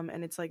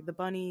 And it's like the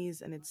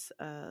bunnies and it's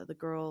the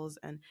girls,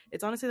 and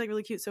it's honestly like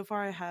really cute. So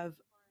far, I have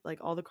like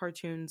all the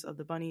cartoons of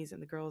the bunnies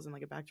and the girls and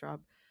like a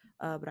backdrop,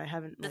 but I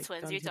haven't the like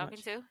twins done you're too talking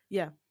much. to.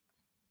 Yeah.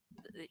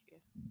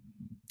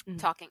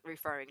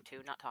 Referring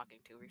to, not talking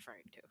to,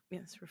 referring to.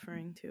 Yes,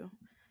 referring to.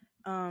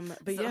 But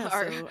so, yeah,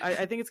 so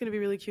I think it's gonna be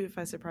really cute if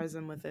I surprise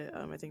them with it.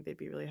 I think they'd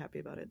be really happy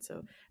about it.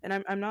 So,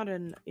 and I'm not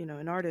an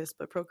artist,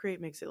 but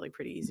Procreate makes it like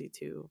pretty easy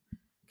to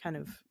kind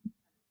of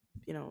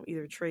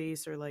either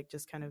trace or like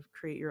just kind of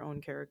create your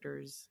own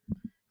characters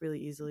really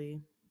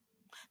easily.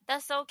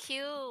 That's so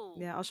cute.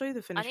 Yeah, I'll show you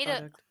the finished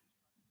product.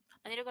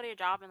 I need to go to your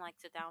job and like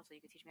sit down so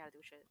you can teach me how to do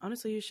shit.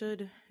 Honestly, you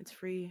should. It's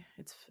free.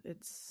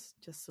 It's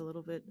just a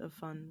little bit of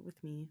fun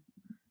with me.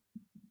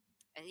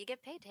 And you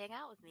get paid to hang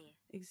out with me.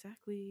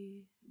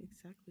 Exactly.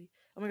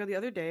 Oh my god, the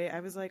other day I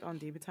was like on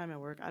demon time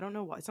at work. I don't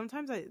know why.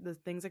 Sometimes the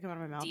things that come out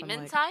of my mouth. Demon I'm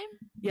like, time?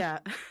 Yeah.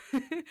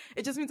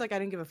 It just means like I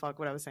didn't give a fuck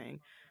what I was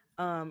saying.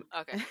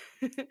 Okay.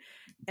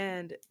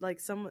 And like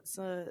someone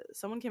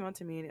came up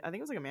to me, and I think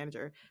it was like a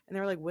manager, and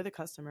they were like with a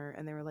customer,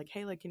 and they were like,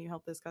 "Hey, like, can you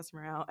help this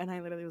customer out?" And I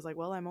literally was like,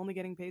 "Well, I'm only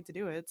getting paid to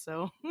do it."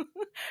 So, and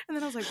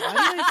then I was like, "Why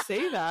did I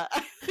say that?"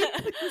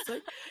 I was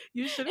like,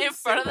 "You shouldn't." In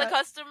front of the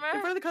customer.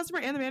 In front of the customer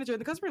and the manager,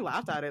 and the customer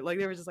laughed at it. Like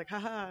they were just like,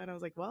 "Haha," and I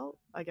was like, "Well,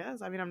 I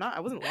guess. I mean, I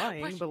wasn't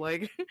lying, but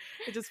like,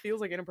 it just feels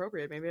like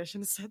inappropriate. Maybe I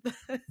shouldn't have said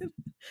that."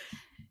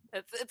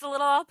 It's a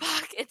little out of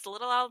pocket. It's a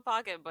little out of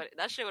pocket, but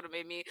that shit would have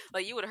made me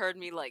like, you would have heard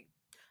me like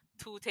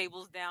 2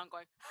 tables down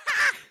going,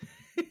 ha!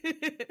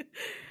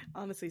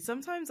 Honestly,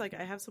 sometimes like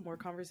I have some more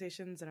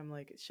conversations and I'm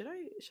like, should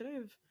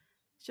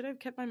I have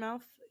kept my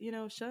mouth,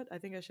 shut? I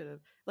think I should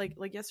have. Like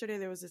yesterday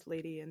there was this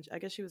lady, and I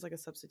guess she was like a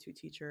substitute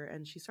teacher,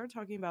 and she started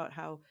talking about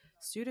how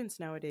students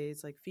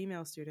nowadays, like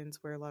female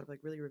students, wear a lot of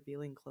like really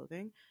revealing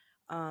clothing.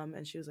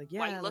 And she was like, "Yeah,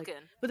 why you looking?"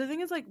 But the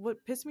thing is, like,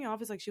 what pissed me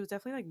off is like she was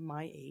definitely like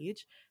my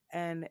age,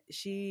 and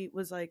she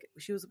was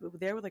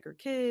there with like her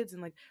kids,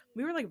 and like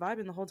we were like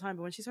vibing the whole time.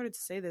 But when she started to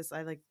say this,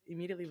 I like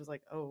immediately was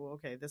like, "Oh,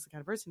 okay, this is the kind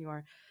of person you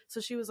are."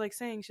 So she was like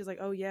saying, she's like,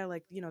 "Oh yeah,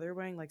 like they're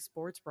wearing like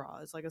sports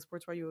bras, like a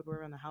sports bra you would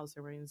wear around the house.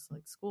 They're wearing this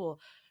like school."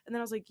 And then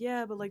I was like,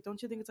 "Yeah, but like,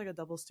 don't you think it's like a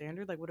double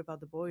standard? Like, what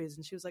about the boys?"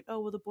 And she was like, "Oh,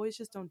 well, the boys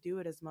just don't do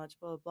it as much,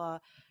 blah blah blah."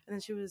 And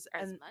then she was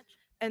much.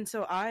 And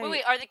so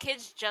wait, are the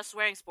kids just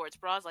wearing sports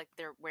bras? Like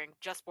they're wearing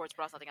just sports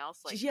bras, nothing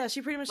else? Like, yeah,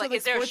 she pretty much said like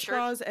sports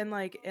bras and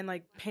like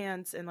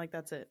pants and like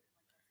that's it.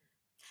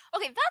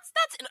 Okay, that's.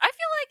 I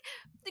feel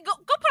like go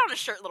put on a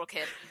shirt, little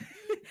kid.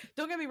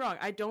 Don't get me wrong.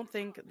 I don't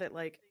think that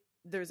like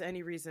there's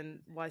any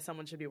reason why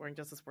someone should be wearing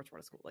just a sports bra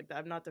to school. Like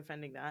I'm not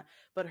defending that,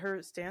 but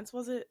her stance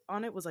was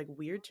like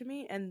weird to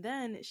me. And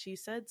then she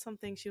said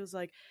something. She was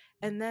like,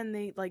 and then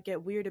they like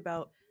get weird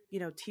about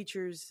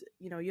teachers,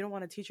 you don't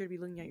want a teacher to be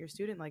looking at your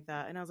student like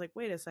that. And I was like,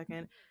 wait a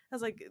second. I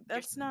was like,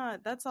 that's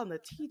on the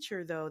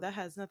teacher though. That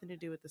has nothing to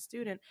do with the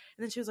student.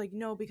 And then she was like,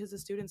 no, because the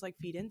students like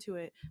feed into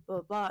it,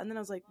 blah, blah, blah. And then I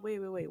was like, wait,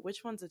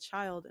 which one's a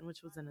child and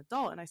which was an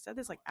adult? And I said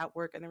this like at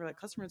work, and there were like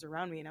customers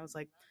around me, and I was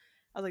like,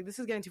 I was like, this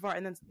is getting too far.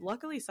 And then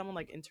luckily someone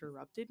like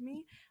interrupted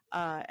me,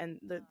 and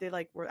they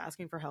like were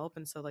asking for help,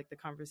 and so like the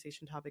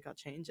conversation topic got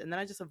changed, and then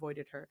I just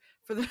avoided her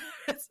for the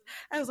rest.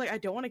 I was like, I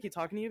don't want to keep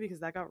talking to you because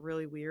that got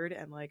really weird,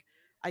 and like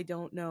I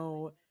don't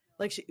know,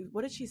 like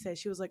what did she say?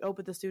 She was like, oh,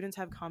 but the students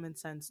have common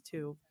sense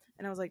too,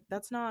 and I was like,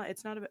 that's not,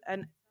 it's not a,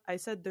 and I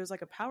said there's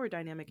like a power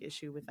dynamic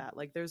issue with that.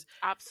 Like it's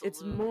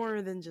Absolutely.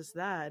 more than just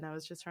that. And I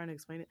was just trying to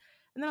explain it.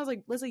 And then I was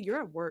like, Leslie,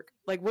 you're at work.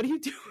 Like, what are you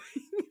doing?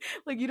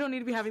 Like, you don't need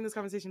to be having this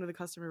conversation with a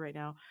customer right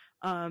now.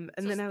 And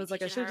So then I was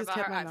like, I should have just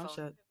kept my mouth iPhone.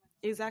 shut.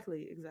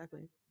 Exactly.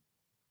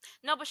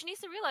 No, but she needs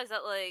to realize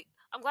that, like,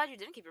 I'm glad you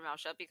didn't keep your mouth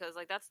shut, because,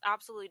 like, that's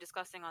absolutely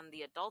disgusting on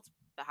the adult's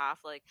behalf.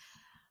 Like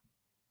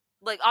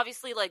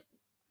obviously, like,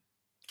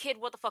 kid,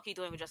 what the fuck are you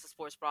doing with just a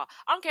sports bra?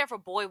 I don't care if a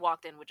boy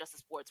walked in with just a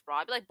sports bra.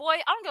 I'd be like, boy,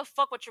 I don't give a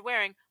fuck what you're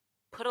wearing.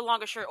 Put a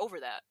longer shirt over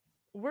that.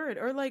 Word.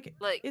 Or like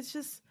it's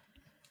just,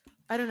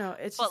 I don't know.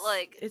 It's but just,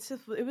 like, it's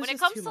just, it was when it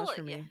just comes too to much like,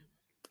 for me.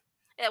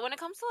 Yeah, when it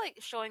comes to like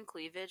showing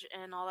cleavage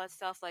and all that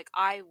stuff, like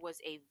I was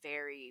a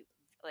very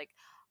like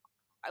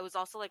I was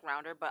also like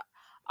rounder, but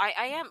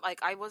I am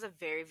like I was a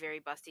very very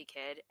busty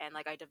kid, and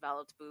like I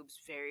developed boobs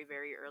very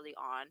very early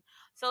on.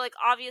 So like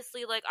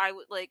obviously like I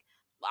would like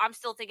I'm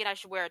still thinking I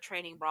should wear a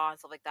training bra and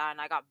stuff like that,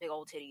 and I got big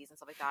old titties and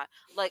stuff like that.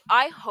 Like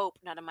I hope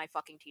none of my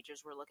fucking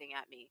teachers were looking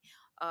at me.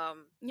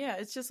 Yeah,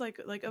 it's just like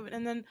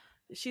and then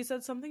she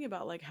said something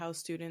about like how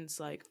students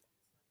like,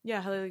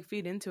 yeah, how they like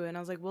feed into it, and I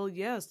was like, well,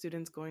 yeah,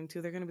 students going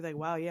to, they're gonna be like,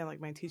 wow, yeah, like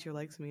my teacher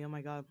likes me, oh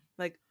my god.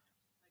 Like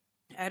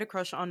I had a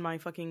crush on my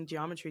fucking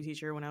geometry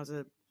teacher when I was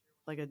a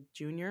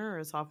junior or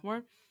a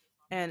sophomore,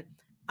 and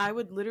I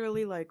would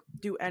literally like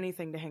do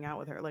anything to hang out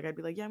with her. Like I'd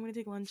be like, yeah, I'm gonna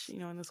take lunch, you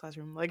know, in this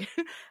classroom, like,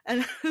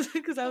 and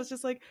because I was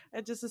just like, I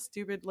had just a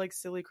stupid like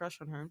silly crush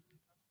on her,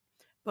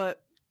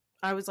 but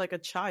I was like a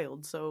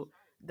child, so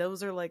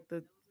those are like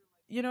the,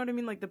 you know what I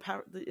mean, like the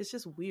power. It's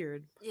just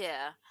weird.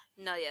 yeah,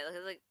 no, yeah,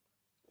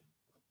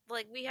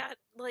 like we had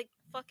like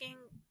fucking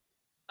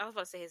I was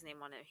about to say his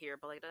name on it here,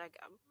 but like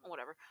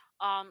whatever.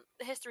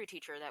 The history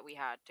teacher that we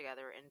had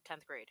together in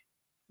 10th grade.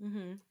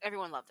 Mm-hmm.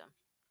 Everyone loved him.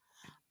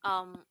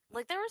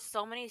 Like there were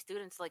so many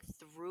students like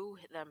threw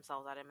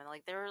themselves at him, and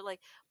like they were like,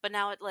 but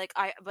now it like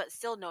but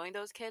still knowing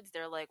those kids,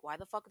 they're like, why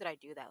the fuck did I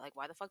do that? Like,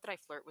 why the fuck did I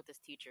flirt with this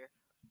teacher?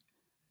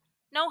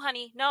 No,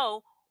 honey,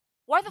 no.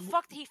 Why the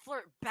fuck did he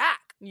flirt back?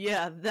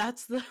 Yeah,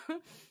 that's the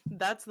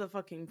that's the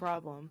fucking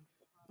problem.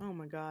 Oh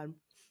my god.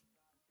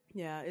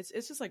 Yeah, it's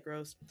just like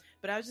gross.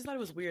 But I just thought it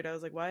was weird. I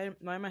was like, why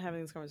am I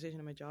having this conversation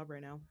at my job right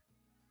now?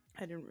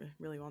 I didn't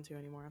really want to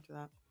anymore after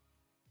that.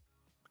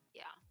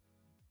 Yeah.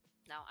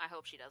 No, I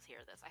hope she does hear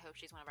this. I hope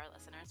she's one of our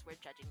listeners. We're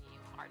judging you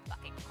hard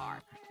fucking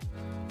hard.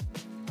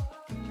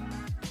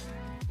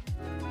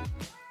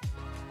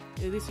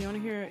 Elisa, you want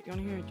to hear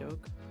a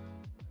joke?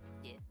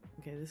 Yeah.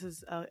 Okay, this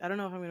is I don't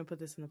know if I'm going to put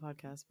this in the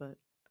podcast, but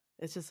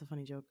it's just a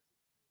funny joke.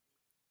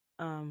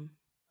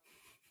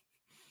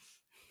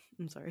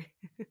 I'm sorry.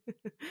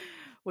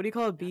 What do you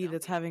call a bee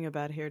that's having a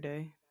bad hair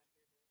day?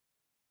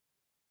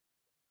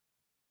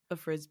 A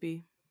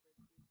frisbee.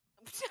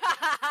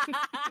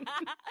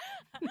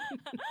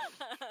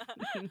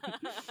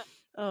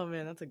 Oh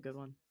man, that's a good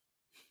one.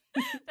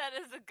 That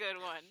is a good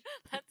one.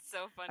 That's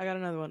so funny. I got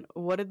another one.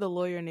 What did the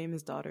lawyer name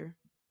his daughter?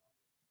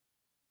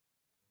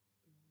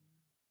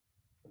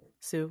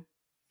 Sue.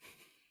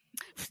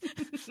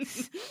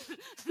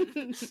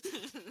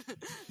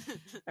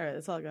 All right,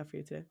 that's all I got for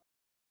you today.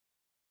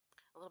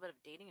 A little bit of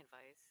dating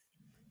advice.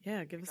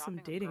 Yeah, give us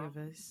some dating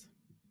advice.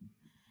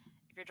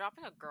 If you're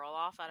dropping a girl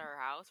off at her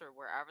house or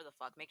wherever the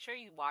fuck, make sure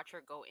you watch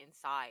her go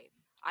inside.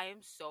 I am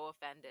so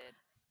offended.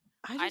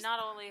 I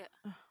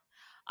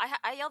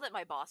yelled at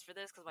my boss for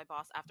this because my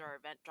boss after our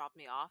event dropped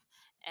me off,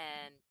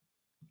 and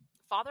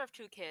father of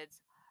two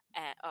kids,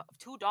 and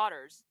 2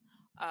 daughters,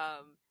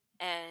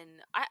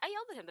 and I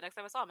yelled at him the next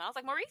time I saw him. I was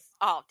like, Maurice?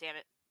 Oh, damn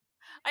it.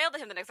 I yelled at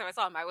him the next time I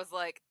saw him. I was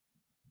like,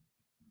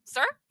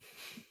 sir?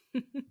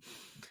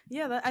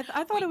 Yeah,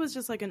 I thought it was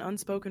just like an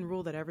unspoken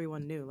rule that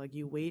everyone knew. Like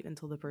you wait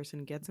until the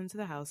person gets into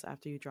the house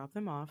after you drop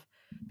them off,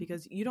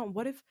 because you don't.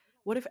 What if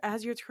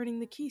as you're turning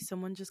the key,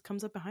 someone just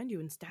comes up behind you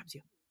and stabs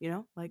you? You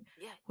know, like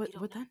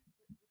what then?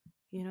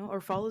 You know,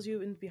 or follows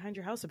you in behind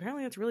your house.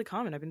 Apparently, that's really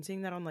common. I've been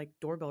seeing that on like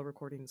doorbell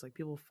recordings, like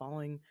people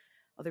following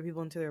other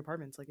people into their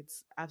apartments. Like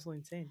it's absolutely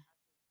insane.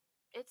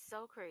 It's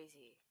so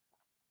crazy.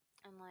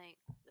 And like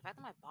the fact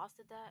that my boss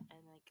did that,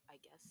 and like I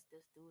guess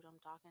this dude I'm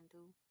talking to.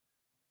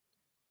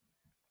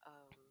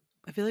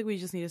 I feel like we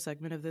just need a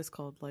segment of this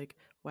called like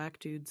whack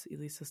dudes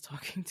Elisa's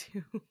talking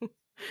to.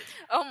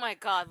 Oh my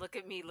god, look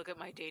at me, look at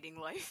my dating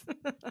life.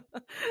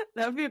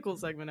 That would be a cool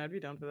segment. I'd be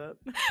down for that.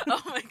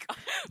 Oh my god.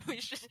 We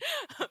should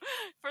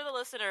for the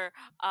listener,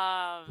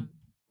 I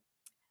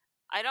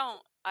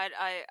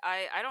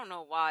don't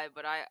know why,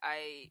 but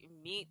I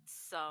meet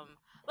some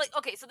like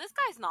okay, so this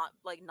guy's not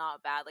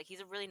bad. Like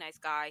he's a really nice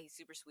guy, he's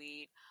super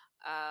sweet.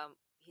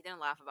 He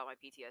didn't laugh about my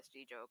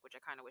PTSD joke, which I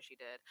kind of wish he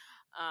did.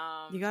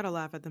 You gotta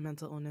laugh at the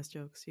mental illness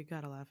jokes. You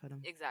gotta laugh at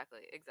him.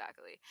 Exactly.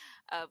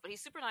 But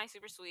he's super nice,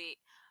 super sweet.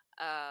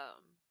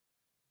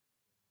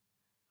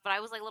 but I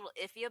was like a little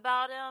iffy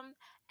about him,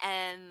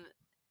 and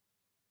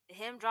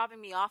him dropping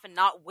me off and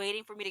not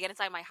waiting for me to get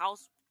inside my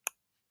house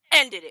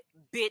ended it,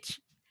 bitch.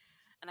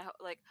 And I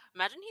like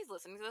imagine he's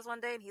listening to this one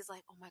day and he's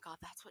like, "Oh my god,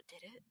 that's what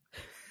did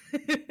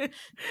it."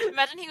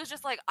 Imagine he was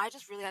just like, "I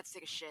just really had to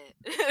take a shit."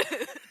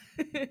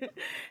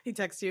 He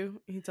texts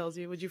you. He tells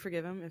you. Would you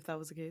forgive him if that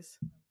was the case?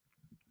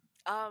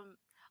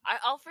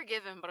 I'll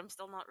forgive him, but I'm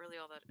still not really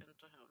all that into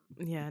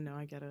him. Yeah, no,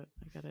 I get it.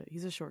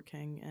 He's a short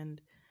king,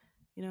 and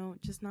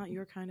just not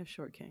your kind of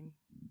short king.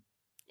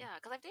 Yeah,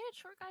 because I've dated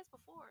short guys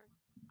before.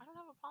 I don't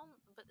have a problem,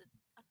 but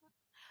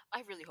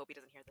I really hope he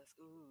doesn't hear this.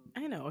 Ooh.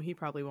 I know he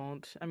probably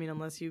won't. I mean,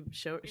 unless you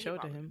show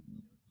it to him.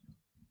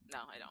 No,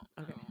 I don't.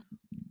 Okay,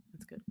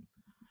 that's good.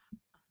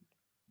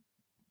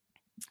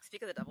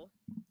 Speak of the devil.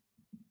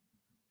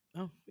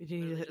 Oh,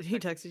 he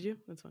texted you?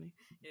 That's funny.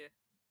 Yeah.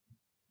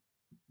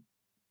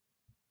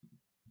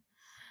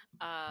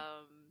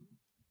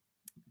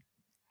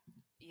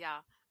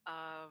 Yeah.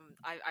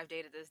 I've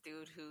dated this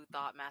dude who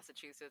thought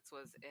Massachusetts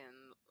was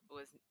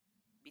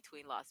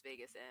between Las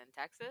Vegas and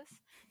Texas,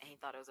 and he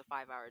thought it was a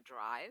 5-hour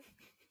drive.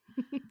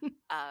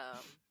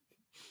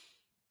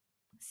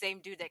 Same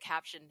dude that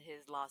captioned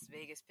his Las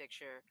Vegas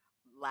picture,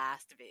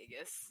 Last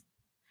Vegas.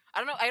 I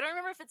don't know. I don't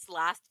remember if it's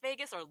Last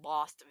Vegas or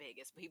Lost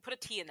Vegas, but he put a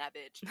T in that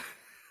bitch.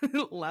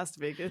 Last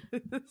Vegas.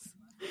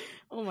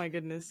 Oh my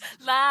goodness.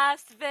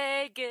 Las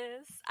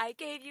Vegas. I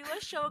gave you a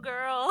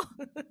showgirl.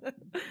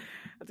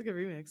 That's a good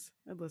remix.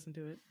 I'd listen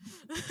to it.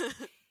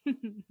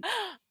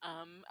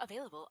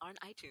 Available on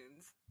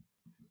iTunes.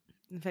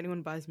 If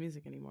anyone buys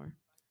music anymore.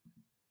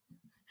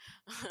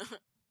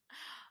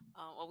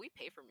 Well, we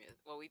pay for music.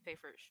 Well, we pay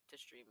to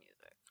stream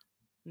music.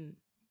 Mm.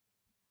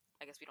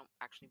 I guess we don't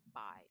actually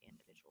buy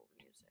individual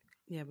music.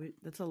 Yeah,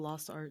 that's a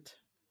lost art.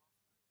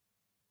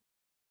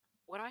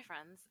 One of my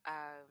friends,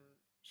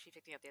 she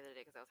picked me up the other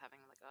day because I was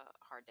having like a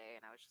hard day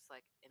and I was just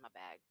like in my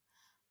bag.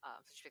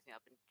 So she picked me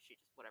up and she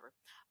just whatever.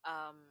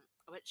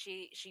 But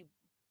she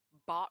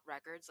bought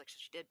records, like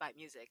she did buy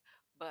music,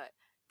 but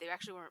they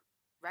actually weren't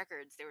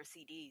records, they were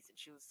CDs, and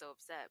she was so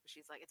upset. But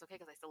she's like, "It's okay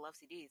because I still love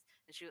CDs."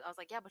 And I was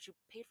like, "Yeah, but you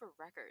paid for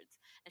records."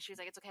 And she was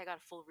like, "It's okay, I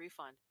got a full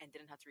refund and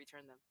didn't have to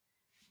return them."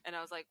 And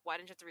I was like, "Why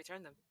didn't you have to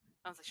return them?"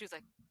 She was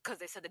like, "Because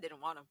they said they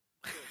didn't want them.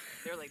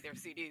 They're like they're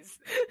CDs."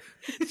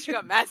 She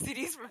got mad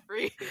CDs for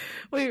free.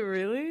 Wait,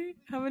 really?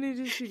 How many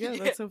did she get?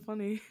 Yeah. That's so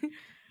funny.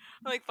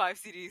 Like 5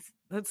 CDs.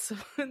 That's so.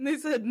 And they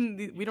said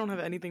we don't have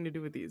anything to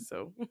do with these,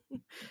 so. We're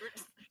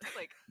just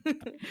like.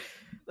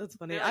 That's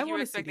funny. Like, I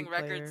want a expecting CD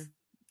records. player.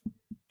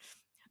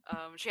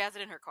 She has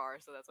it in her car,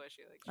 so that's why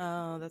she like.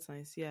 Oh, that's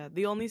nice. Yeah,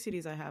 the only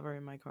CDs I have are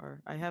in my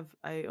car.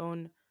 I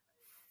own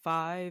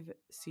 5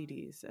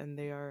 CDs, and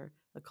they are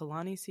a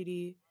Kalani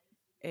CD,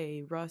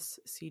 a Russ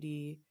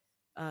CD,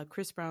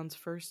 Chris Brown's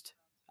first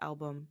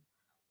album.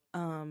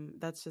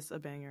 That's just a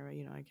banger.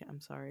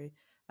 I'm sorry.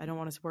 I don't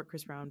want to support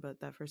Chris Brown, but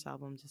that first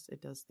album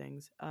it does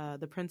things.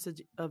 The Prince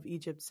of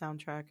Egypt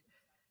soundtrack,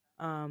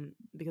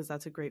 because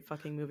that's a great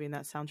fucking movie, and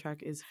that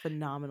soundtrack is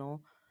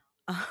phenomenal.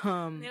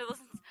 I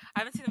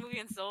haven't seen the movie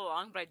in so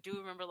long, but I do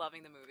remember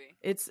loving the movie.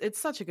 It's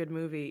such a good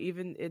movie.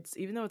 Even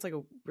though it's like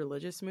a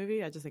religious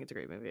movie, I just think it's a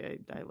great movie.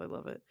 I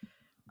love it.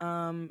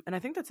 And I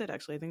think that's it.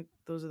 Actually, I think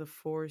those are the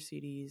 4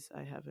 CDs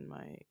I have in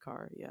my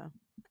car. Yeah.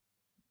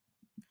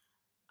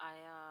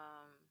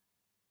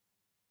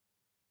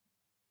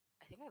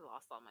 I think I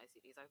lost all my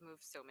CDs. I've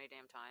moved so many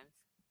damn times.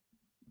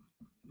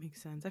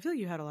 Makes sense. I feel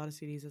like you had a lot of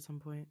CDs at some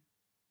point.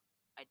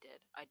 I did.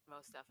 I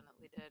most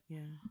definitely did.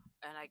 Yeah.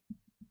 And I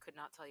could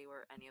not tell you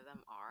where any of them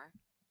are.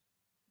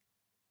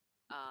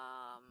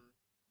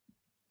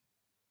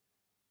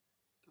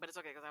 But it's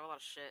okay because I have a lot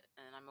of shit,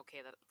 and I'm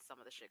okay that some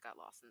of the shit got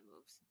lost in the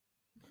moves.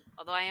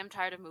 Although I am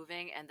tired of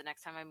moving, and the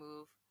next time I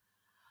move,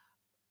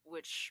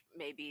 which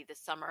may be this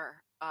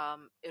summer,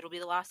 it'll be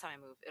the last time I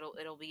move.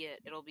 It'll be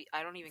it. It'll be.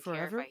 I don't even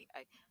forever? care if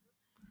I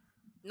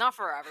not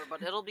forever,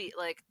 but it'll be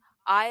like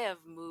I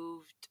have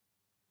moved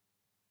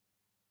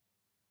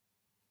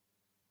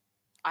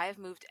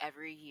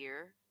every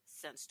year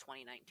since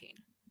 2019.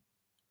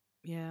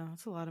 Yeah,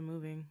 that's a lot of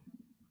moving.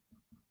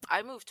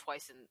 I moved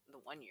twice in the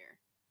 1 year.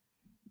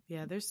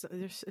 Yeah, it's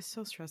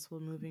so stressful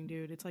moving,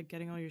 dude. It's like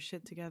getting all your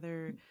shit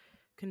together,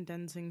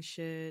 condensing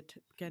shit,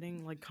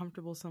 getting like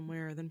comfortable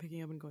somewhere, then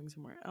picking up and going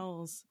somewhere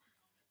else.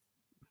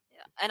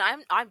 Yeah, and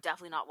I'm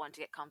definitely not one to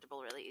get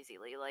comfortable really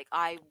easily. Like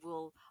I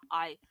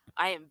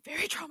am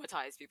very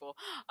traumatized, people.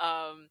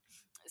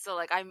 So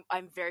like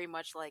I'm very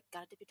much like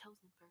gotta dip your toes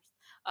in first.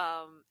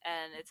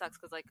 And it sucks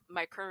because like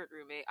my current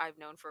roommate I've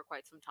known for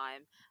quite some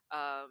time.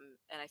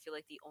 And I feel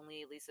like the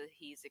only Elisa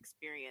he's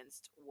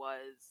experienced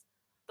was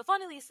the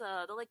fun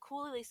Elisa, the like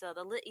cool Elisa,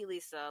 the lit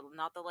Elisa,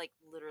 not the like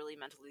literally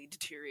mentally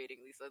deteriorating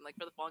Elisa. And like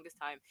for the longest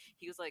time,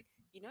 he was like,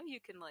 you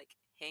can like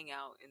hang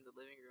out in the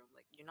living room.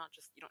 Like you don't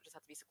just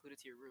have to be secluded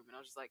to your room. And I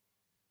was just like,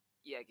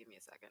 yeah, give me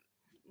a second.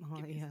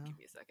 Give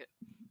me a second.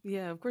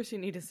 Yeah, of course you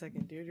need a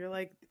second, dude. You're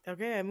like,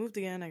 okay, I moved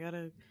again. I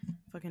gotta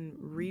fucking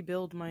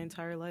rebuild my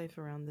entire life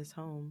around this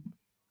home.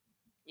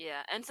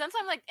 Yeah, and since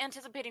I'm like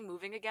anticipating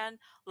moving again,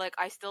 like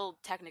I still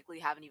technically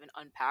haven't even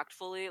unpacked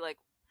fully. Like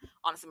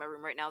honestly, my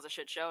room right now is a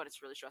shit show and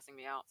it's really stressing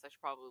me out. So I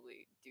should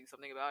probably do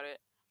something about it.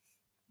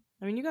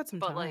 I mean, you got some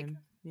But like, time.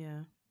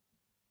 Yeah.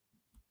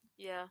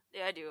 yeah,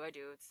 I do.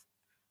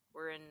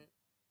 We're in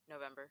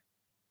November,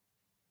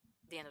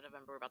 the end of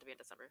November. We're about to be in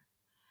December.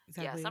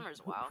 Yeah, Exactly. summer's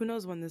a while. Who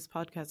knows when this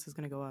podcast is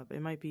going to go up?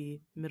 It might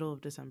be middle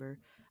of December.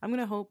 I'm going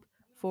to hope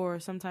for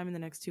sometime in the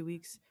next 2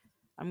 weeks.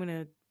 I'm going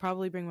to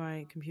probably bring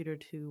my computer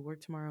to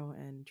work tomorrow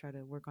and try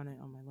to work on it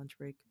on my lunch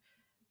break.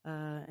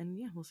 And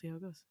yeah, we'll see how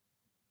it goes.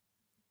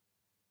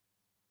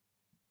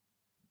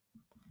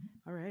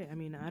 All right. I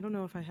mean, I don't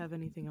know if I have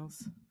anything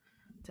else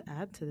to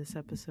add to this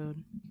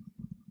episode.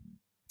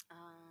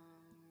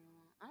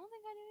 I don't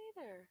think I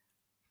do either.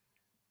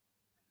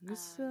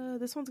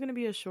 This one's gonna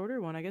be a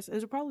shorter one, I guess.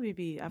 It'll probably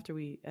be after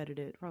we edit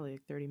it, probably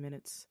like 30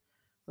 minutes,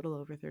 a little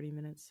over 30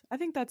 minutes. I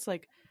think that's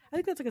like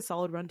a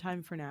solid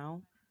runtime for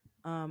now.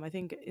 I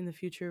think in the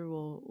future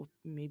we'll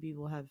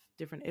have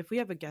different, if we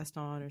have a guest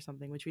on or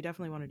something, which we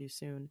definitely want to do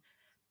soon.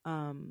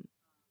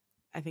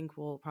 I think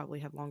we'll probably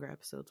have longer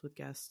episodes with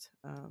guests,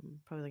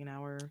 probably like an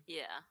hour.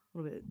 Yeah, a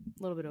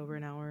little bit over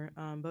an hour.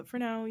 But for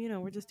now,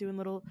 we're just doing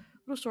little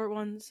short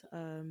ones.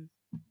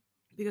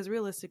 Because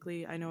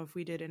realistically, I know if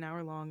we did an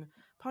hour-long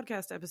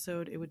podcast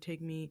episode, it would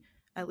take me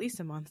at least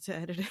a month to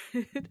edit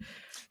it.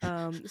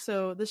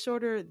 So the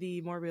shorter,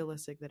 the more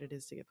realistic that it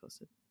is to get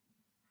posted.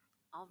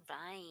 All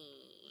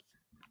right.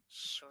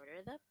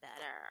 Shorter the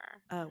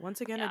better. Once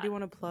again, yeah. I do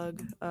want to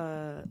plug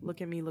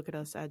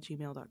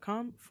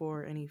lookatme@gmail.com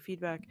for any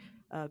feedback,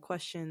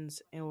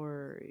 questions,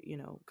 or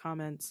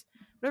comments,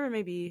 whatever it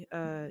may be.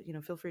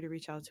 Feel free to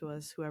reach out to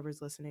us,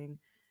 whoever's listening.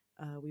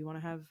 We want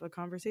to have a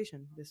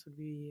conversation. This would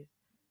be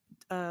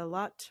a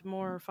lot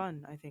more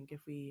fun, I think,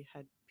 if we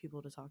had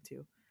people to talk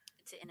to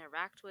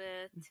interact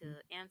with,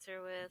 to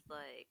answer with.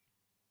 Like,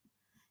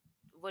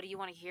 what do you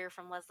want to hear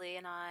from Leslie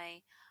and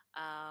I?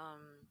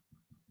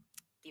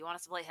 Do you want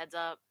us to play Heads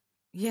Up?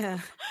 Yeah.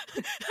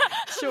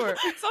 Sure.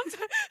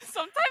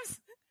 Sometimes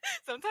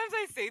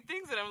I say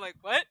things and I'm like,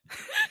 what?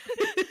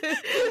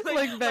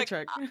 like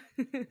backtrack.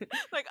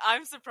 Like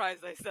I'm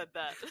surprised I said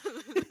that.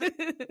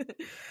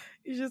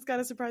 You just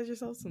gotta surprise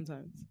yourself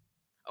sometimes.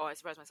 Oh, I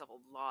surprise myself a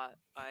lot.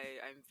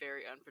 I'm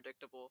very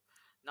unpredictable,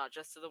 not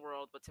just to the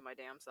world, but to my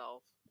damn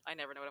self. I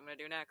never know what I'm going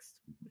to do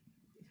next.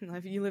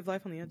 You live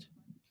life on the edge.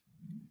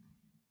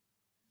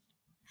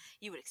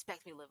 You would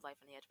expect me to live life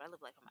on the edge, but I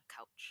live life on my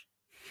couch.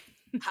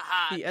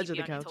 Haha, the edge of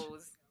the couch.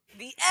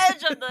 The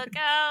edge of the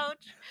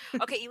couch.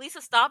 Okay,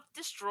 Elisa, stop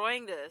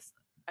destroying this.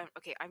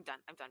 Okay, I'm done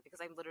because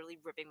I'm literally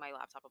ripping my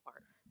laptop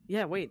apart.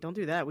 Yeah, wait, don't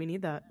do that. We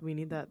need that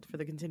for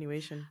the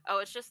continuation. Oh,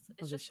 it's just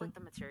like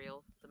the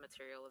material of the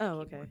keyboard.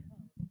 Okay.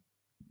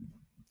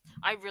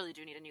 I really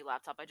do need a new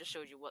laptop. I just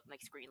showed you what my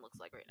screen looks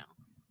like right now.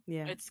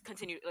 Yeah. It's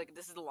continued, like,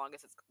 this is the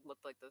longest it's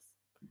looked like this.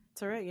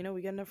 It's all right.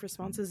 We get enough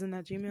responses in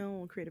that Gmail.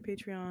 We'll create a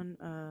Patreon,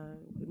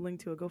 link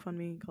to a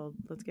GoFundMe called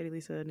Let's Get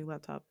Elisa a New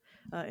Laptop,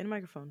 and a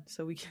microphone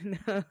so we can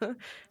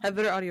have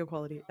better audio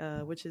quality,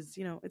 which is,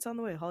 it's on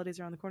the way. Holidays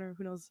are around the corner.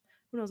 Who knows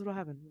what'll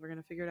happen. We're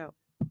going to figure it out.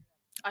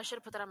 I should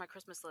have put that on my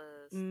Christmas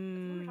list.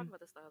 We were talking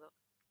about this, though.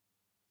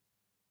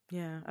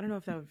 Yeah, I don't know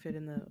if that would fit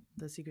in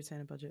the Secret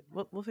Santa budget.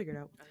 We'll figure it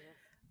out. Oh, yeah.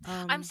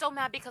 I'm so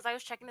mad because I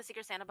was checking the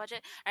Secret Santa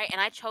budget, right?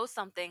 And I chose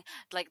something,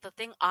 like, the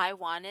thing I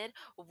wanted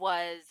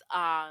was,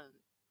 the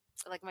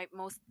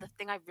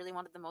thing I really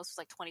wanted the most was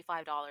like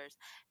 $25.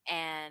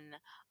 And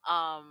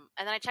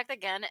then I checked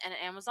again and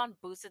Amazon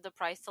boosted the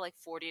price to like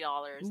 $40.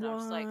 And I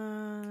was like,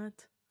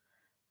 what?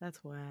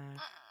 That's whack.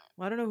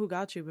 Well, I don't know who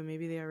got you, but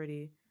maybe they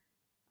already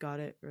got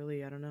it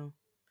early. I don't know.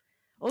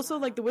 Also,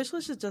 like, the wish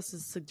list is just a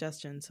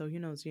suggestion, so who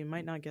knows? You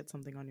might not get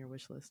something on your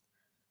wish list.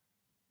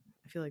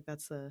 I feel like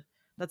that's the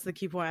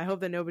key point. I hope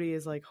that nobody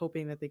is like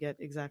hoping that they get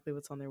exactly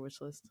what's on their wish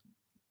list.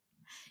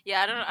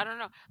 Yeah, I don't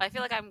know. I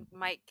feel like I am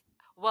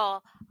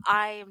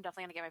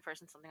definitely gonna get my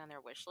person something on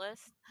their wish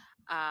list.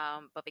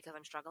 But because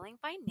I'm struggling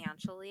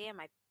financially and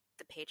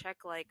the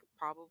paycheck, like,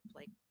 probably,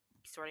 like,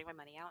 sorting my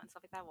money out and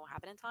stuff like that won't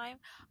happen in time,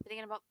 I'm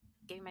thinking about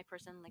giving my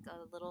person like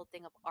a little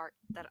thing of art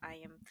that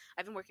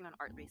I've been working on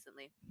art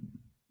recently.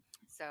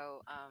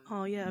 So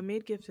oh yeah, a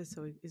made gift is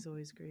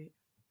always great.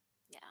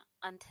 Yeah,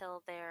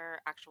 until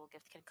their actual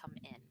gift can come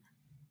in.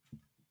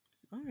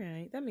 All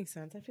right, that makes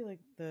sense. I feel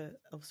like the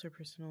Elsa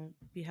person will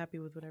be happy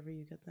with whatever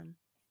you get them.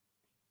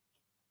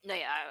 No,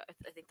 yeah, I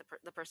think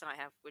the person I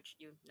have, which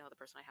the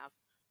person I have,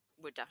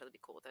 would definitely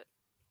be cool with it.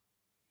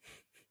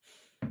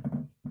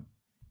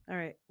 All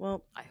right,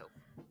 well, I hope.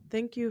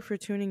 Thank you for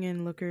tuning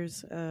in,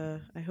 lookers.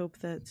 I hope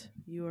that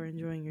you are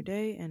enjoying your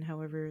day, and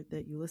however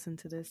that you listen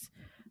to this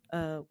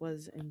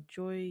was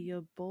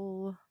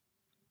enjoyable.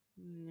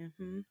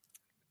 Mm-hmm.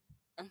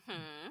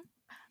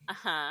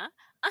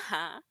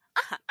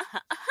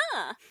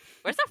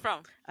 Where's that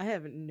from? I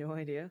have no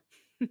idea.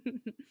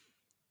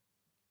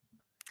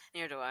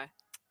 Neither do I.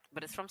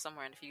 But it's from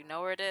somewhere, and if you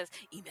know where it is,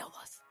 email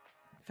us.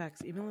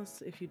 Facts. Email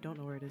us if you don't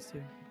know where it is,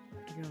 too.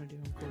 If you want to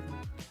do it.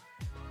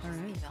 All right.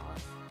 Email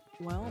us.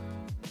 Well,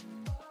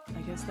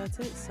 I guess that's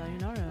it.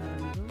 Sayonara,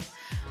 amigos.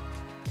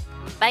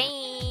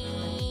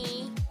 Bye.